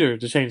be the leader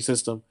to change the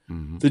system?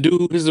 The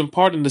dude who's been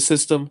part of the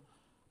system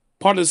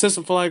for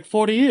like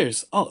 40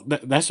 years. Oh,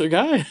 that's your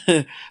guy.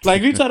 Like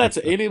if you tell that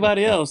to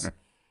anybody else.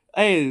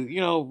 Hey,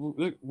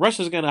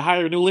 Russia's gonna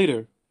hire a new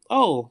leader.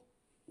 Oh,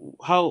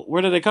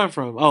 where did they come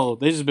from? Oh,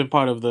 they just been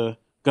part of the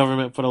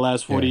government for the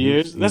last 40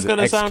 years. That's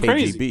gonna sound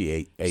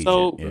crazy. Agent.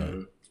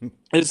 So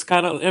it's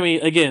kind of. I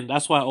mean, again,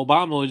 that's why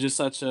Obama was just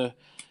such a.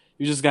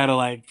 You just gotta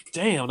like,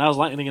 damn, that was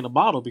lightning in a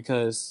bottle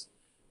because,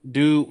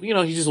 dude,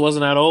 he just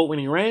wasn't that old when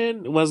he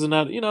ran. It wasn't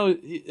that.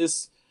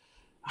 It's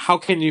how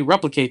can you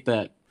replicate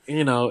that?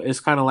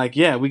 It's kind of like,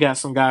 we got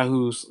some guy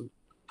who's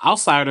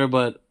outsider,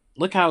 but.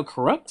 Look how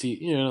corrupt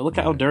look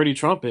how dirty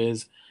Trump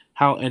is,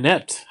 how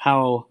inept,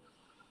 how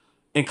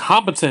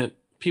incompetent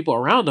people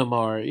around him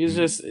are. He's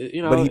just,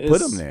 But he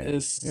put him there.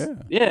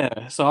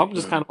 Yeah. So I'm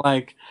just kind of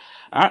like,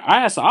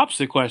 I asked the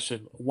opposite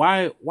question.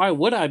 Why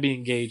would I be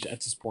engaged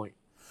at this point?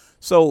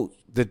 So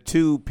the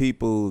two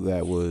people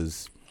that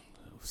was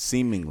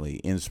seemingly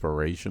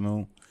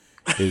inspirational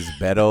is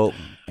Beto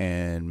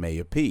and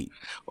Mayor Pete.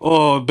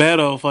 Oh,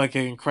 Beto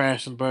fucking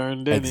crashed and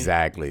burned, didn't he?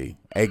 Exactly.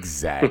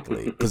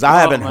 Because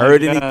I haven't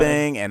heard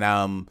anything, and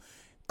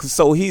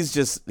so he was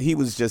just it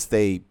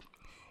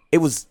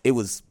was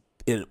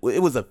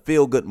a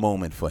feel good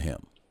moment for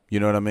him. You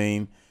know what I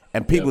mean?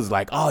 And people was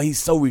like, oh, he's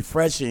so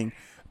refreshing,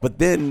 but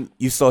then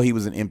you saw he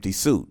was an empty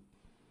suit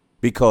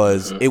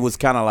because it was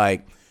kind of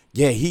like,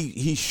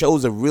 he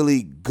shows a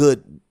really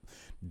good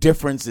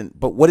difference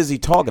but what is he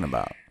talking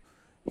about?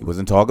 He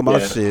wasn't talking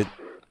about shit.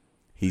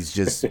 He's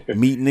just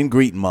meeting and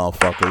greeting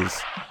motherfuckers,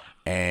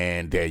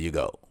 and there you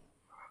go.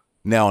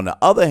 Now, on the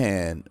other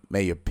hand,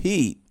 Mayor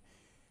Pete,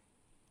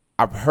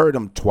 I've heard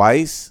him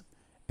twice,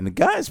 and the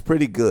guy's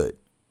pretty good.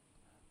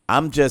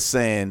 I'm just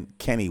saying,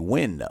 can he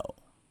win, though?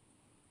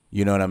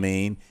 You know what I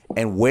mean?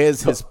 And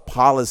where's his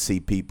policy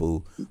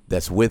people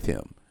that's with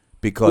him?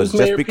 Because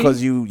just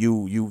because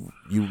you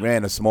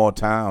ran a small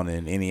town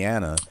in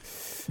Indiana,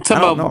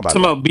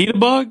 talking about Beat a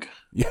Bug?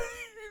 Yeah.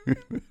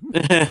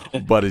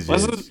 Buttigieg.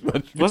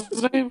 What's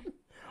his name?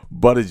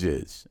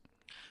 Buttigieg.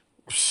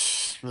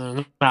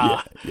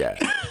 Nah. Yeah.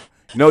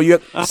 No,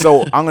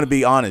 so I'm gonna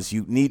be honest.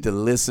 You need to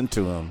listen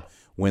to him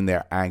when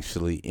they're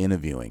actually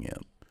interviewing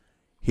him.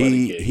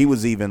 He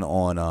was even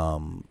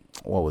on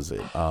what was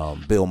it?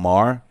 Bill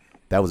Maher.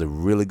 That was a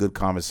really good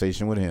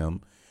conversation with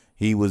him.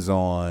 He was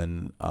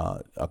on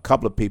a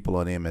couple of people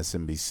on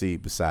MSNBC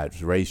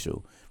besides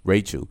Rachel,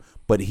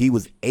 but he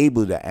was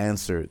able to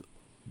answer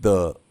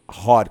the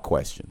hard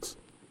questions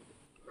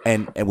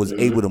and was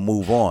able to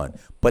move on.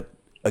 But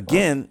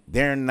again,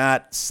 they're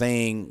not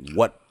saying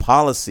what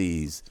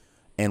policies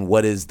and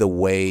what is the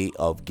way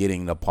of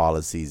getting the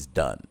policies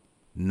done.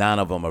 None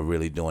of them are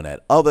really doing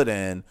that other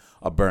than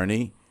a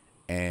Bernie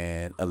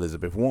and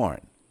Elizabeth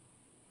Warren.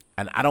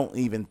 And I don't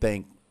even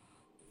think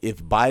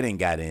if Biden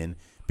got in,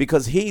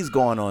 because he's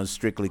going on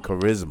strictly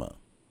charisma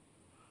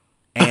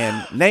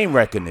and name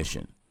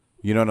recognition.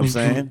 You know what I'm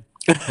saying?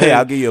 Hey,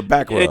 I'll give you a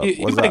back rub.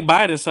 You make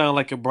Biden sound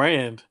like a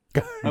brand.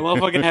 That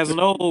motherfucker has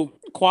no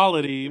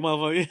quality,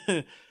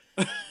 motherfucker.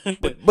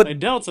 But like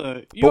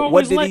Delta. But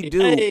what did he do?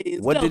 Hey,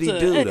 what Delta, did he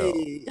do, hey. though?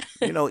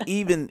 You know,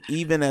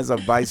 even as a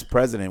vice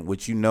president,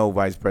 which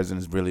vice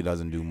presidents really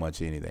doesn't do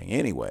much anything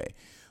anyway.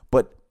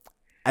 But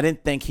I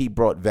didn't think he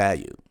brought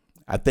value.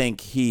 I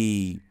think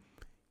he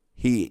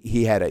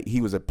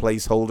was a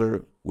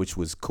placeholder, which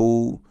was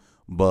cool,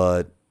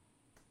 but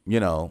you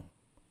know,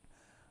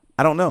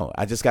 I don't know.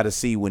 I just got to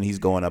see when he's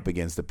going up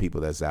against the people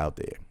that's out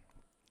there,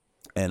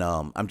 and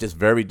I'm just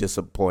very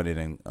disappointed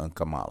in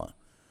Kamala.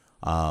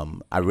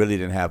 I really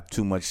didn't have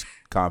too much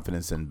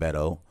confidence in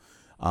Beto,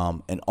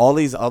 and all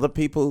these other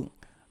people.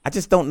 I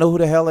just don't know who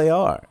the hell they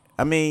are.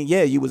 I mean,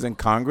 yeah, you was in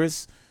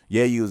Congress,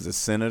 yeah, you was a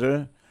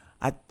senator.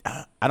 I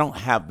don't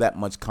have that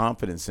much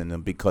confidence in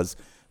them because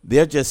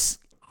they're just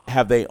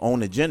have their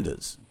own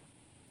agendas,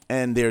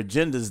 and their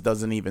agendas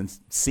doesn't even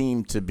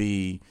seem to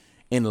be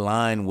in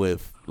line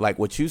with like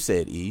what you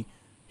said.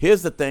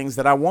 Here's the things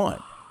that I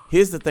want.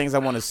 Here's the things I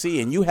want to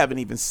see, and you haven't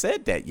even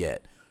said that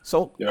yet.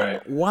 So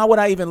why would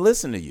I even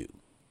listen to you?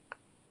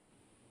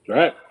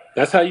 Right.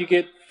 That's how you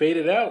get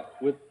faded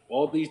out with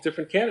all these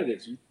different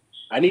candidates.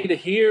 I need to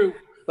hear,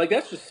 like,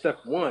 that's just step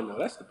one. No,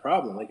 that's the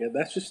problem. Like,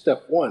 that's just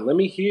step one. Let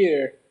me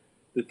hear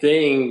the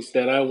things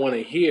that I want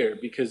to hear,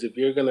 because if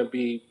you're going to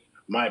be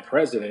my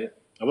president,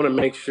 I want to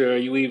make sure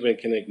you even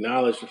can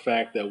acknowledge the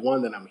fact that,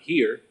 one, that I'm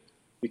here,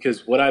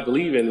 because what I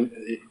believe in,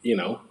 you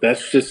know,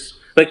 that's just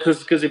like,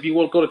 because if you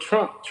won't go to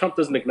Trump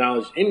doesn't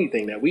acknowledge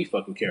anything that we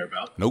fucking care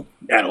about. Nope.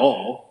 At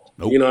all.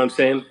 Nope. You know what I'm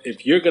saying?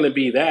 If you're going to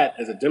be that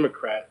as a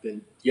Democrat,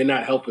 then you're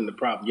not helping the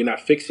problem. You're not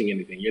fixing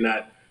anything.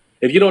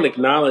 If you don't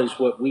acknowledge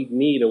what we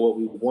need or what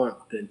we want,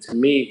 then to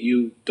me,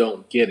 you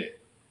don't get it.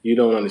 You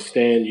don't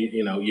understand.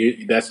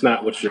 That's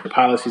not what your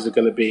policies are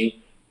going to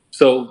be.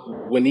 So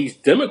when these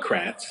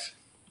Democrats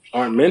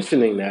aren't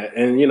mentioning that,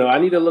 and I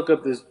need to look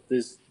up this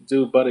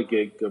dude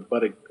Buttigieg.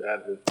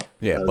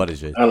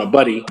 Buttigieg. I don't know,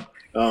 Buddy.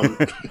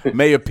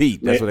 Mayor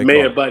Pete. That's what they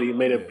Mayor call him.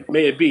 Buddy.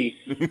 Mayor B.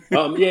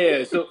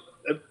 Yeah. So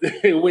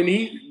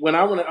when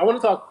I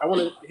want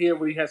to hear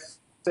what he has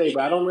to say,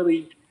 but I don't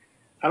really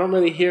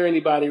hear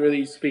anybody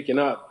really speaking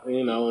up,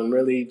 and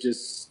really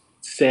just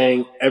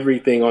saying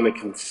everything on a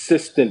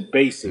consistent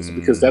basis,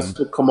 because that's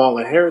what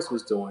Kamala Harris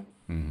was doing.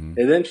 Mm-hmm.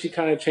 And then she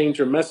kind of changed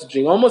her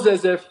messaging, almost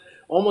as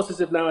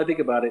if now I think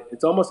about it,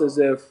 it's almost as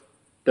if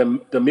the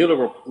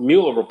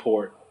Mueller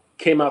report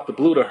came out the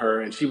blue to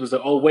her, and she was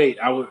like, "Oh wait,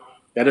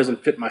 that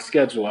doesn't fit my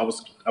schedule. I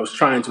was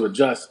trying to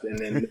adjust," and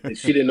then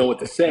she didn't know what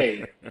to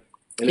say.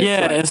 And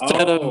yeah, it's like,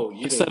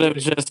 instead of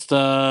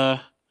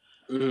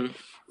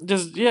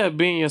just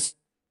being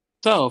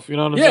yourself, you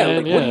know what I'm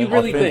saying? Like, what do you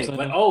really think?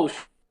 Like, oh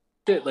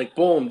shit, like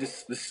boom,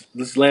 this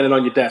landed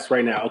on your desk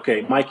right now.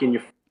 Okay, mic in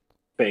your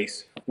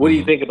face. What do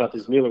you think about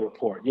this Mueller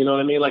report? You know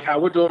what I mean? Like how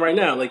we're doing right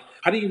now. Like,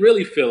 how do you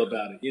really feel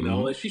about it?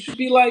 And she should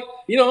be like,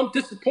 I'm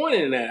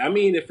disappointed in that. I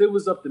mean, if it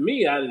was up to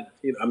me, not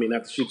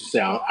to shoot the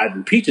sound, I'd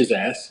impeach his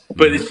ass.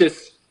 But it's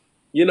just,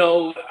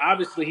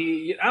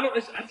 obviously I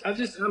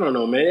don't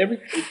know, man.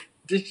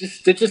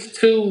 They're just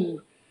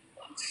too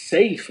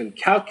safe and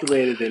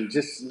calculated, and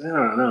just, I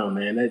don't know,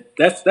 man.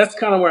 That's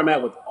kind of where I'm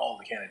at with all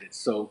the candidates.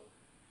 So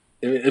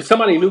if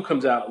somebody new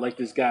comes out, like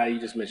this guy you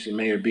just mentioned,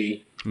 Mayor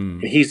B,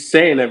 and he's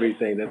saying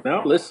everything, then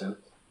I'll listen.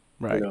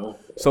 Right.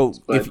 So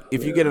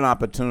if you get an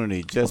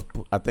opportunity,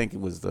 I think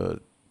it was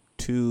the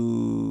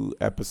 2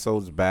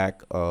 episodes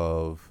back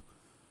of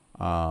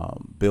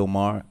Bill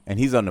Maher, and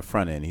he's on the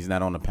front end. He's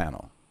not on the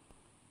panel.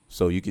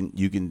 So you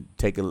can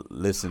take a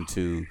listen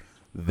to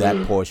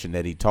that portion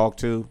that he talked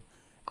to,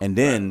 and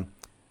then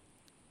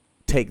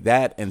take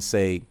that and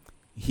say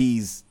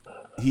he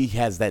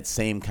has that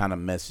same kind of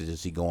message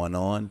as he going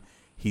on.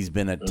 He's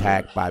been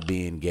attacked by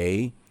being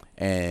gay,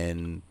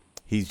 and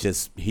he's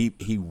just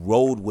he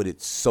rode with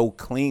it so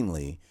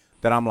cleanly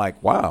that I'm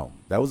like, wow,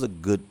 that was a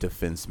good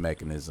defense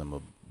mechanism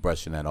of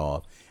brushing that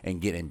off and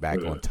getting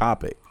back on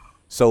topic.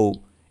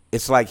 So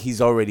it's like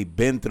he's already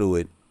been through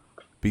it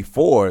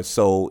before,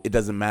 so it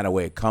doesn't matter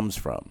where it comes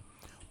from.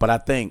 But I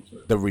think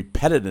the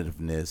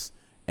repetitiveness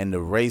and the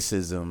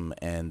racism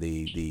and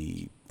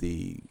the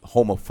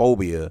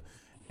homophobia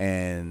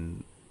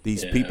and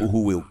these people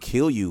who will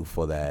kill you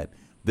for that,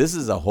 this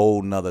is a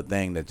whole nother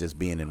thing than just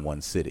being in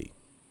one city.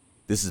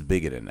 This is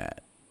bigger than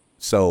that.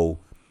 So,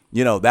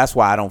 that's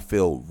why I don't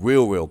feel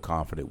real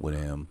confident with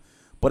him.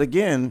 But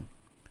again,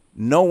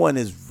 no one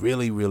is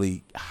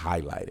really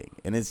highlighting.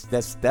 And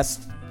that's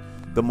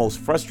the most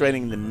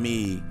frustrating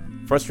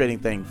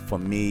thing for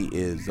me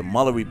is the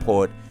Mueller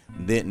report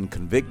didn't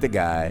convict the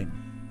guy,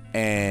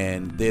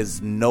 and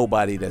there's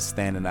nobody that's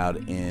standing out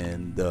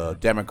in the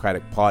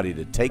Democratic Party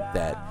to take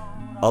that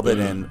other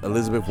than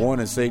Elizabeth Warren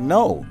and say,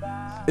 no,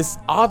 it's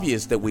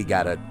obvious that we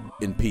got to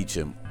impeach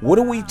him. What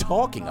are we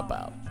talking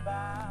about?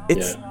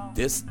 It's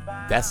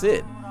that's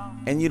it.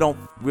 And you don't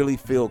really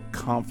feel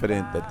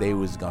confident that they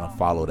was going to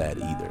follow that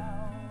either.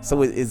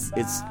 So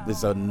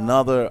it's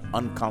another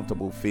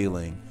uncomfortable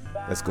feeling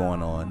that's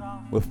going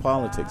on with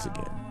politics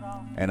again.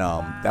 And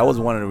that was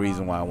one of the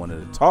reasons why I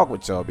wanted to talk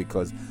with y'all,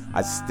 because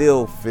I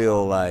still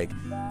feel like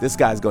this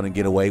guy's going to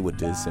get away with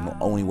this, and the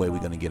only way we're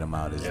going to get him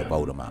out is to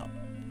vote him out.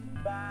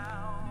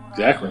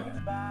 Exactly.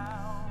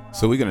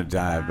 So we're going to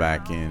dive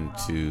back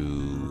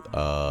into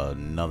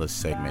another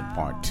segment,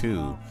 part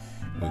 2.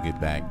 We'll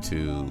get back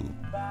to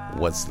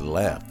what's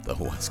left of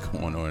what's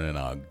going on in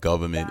our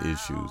government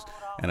issues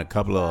and a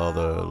couple of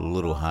other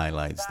little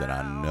highlights that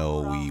I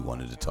know we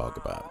wanted to talk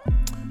about.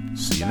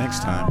 See you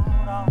next time.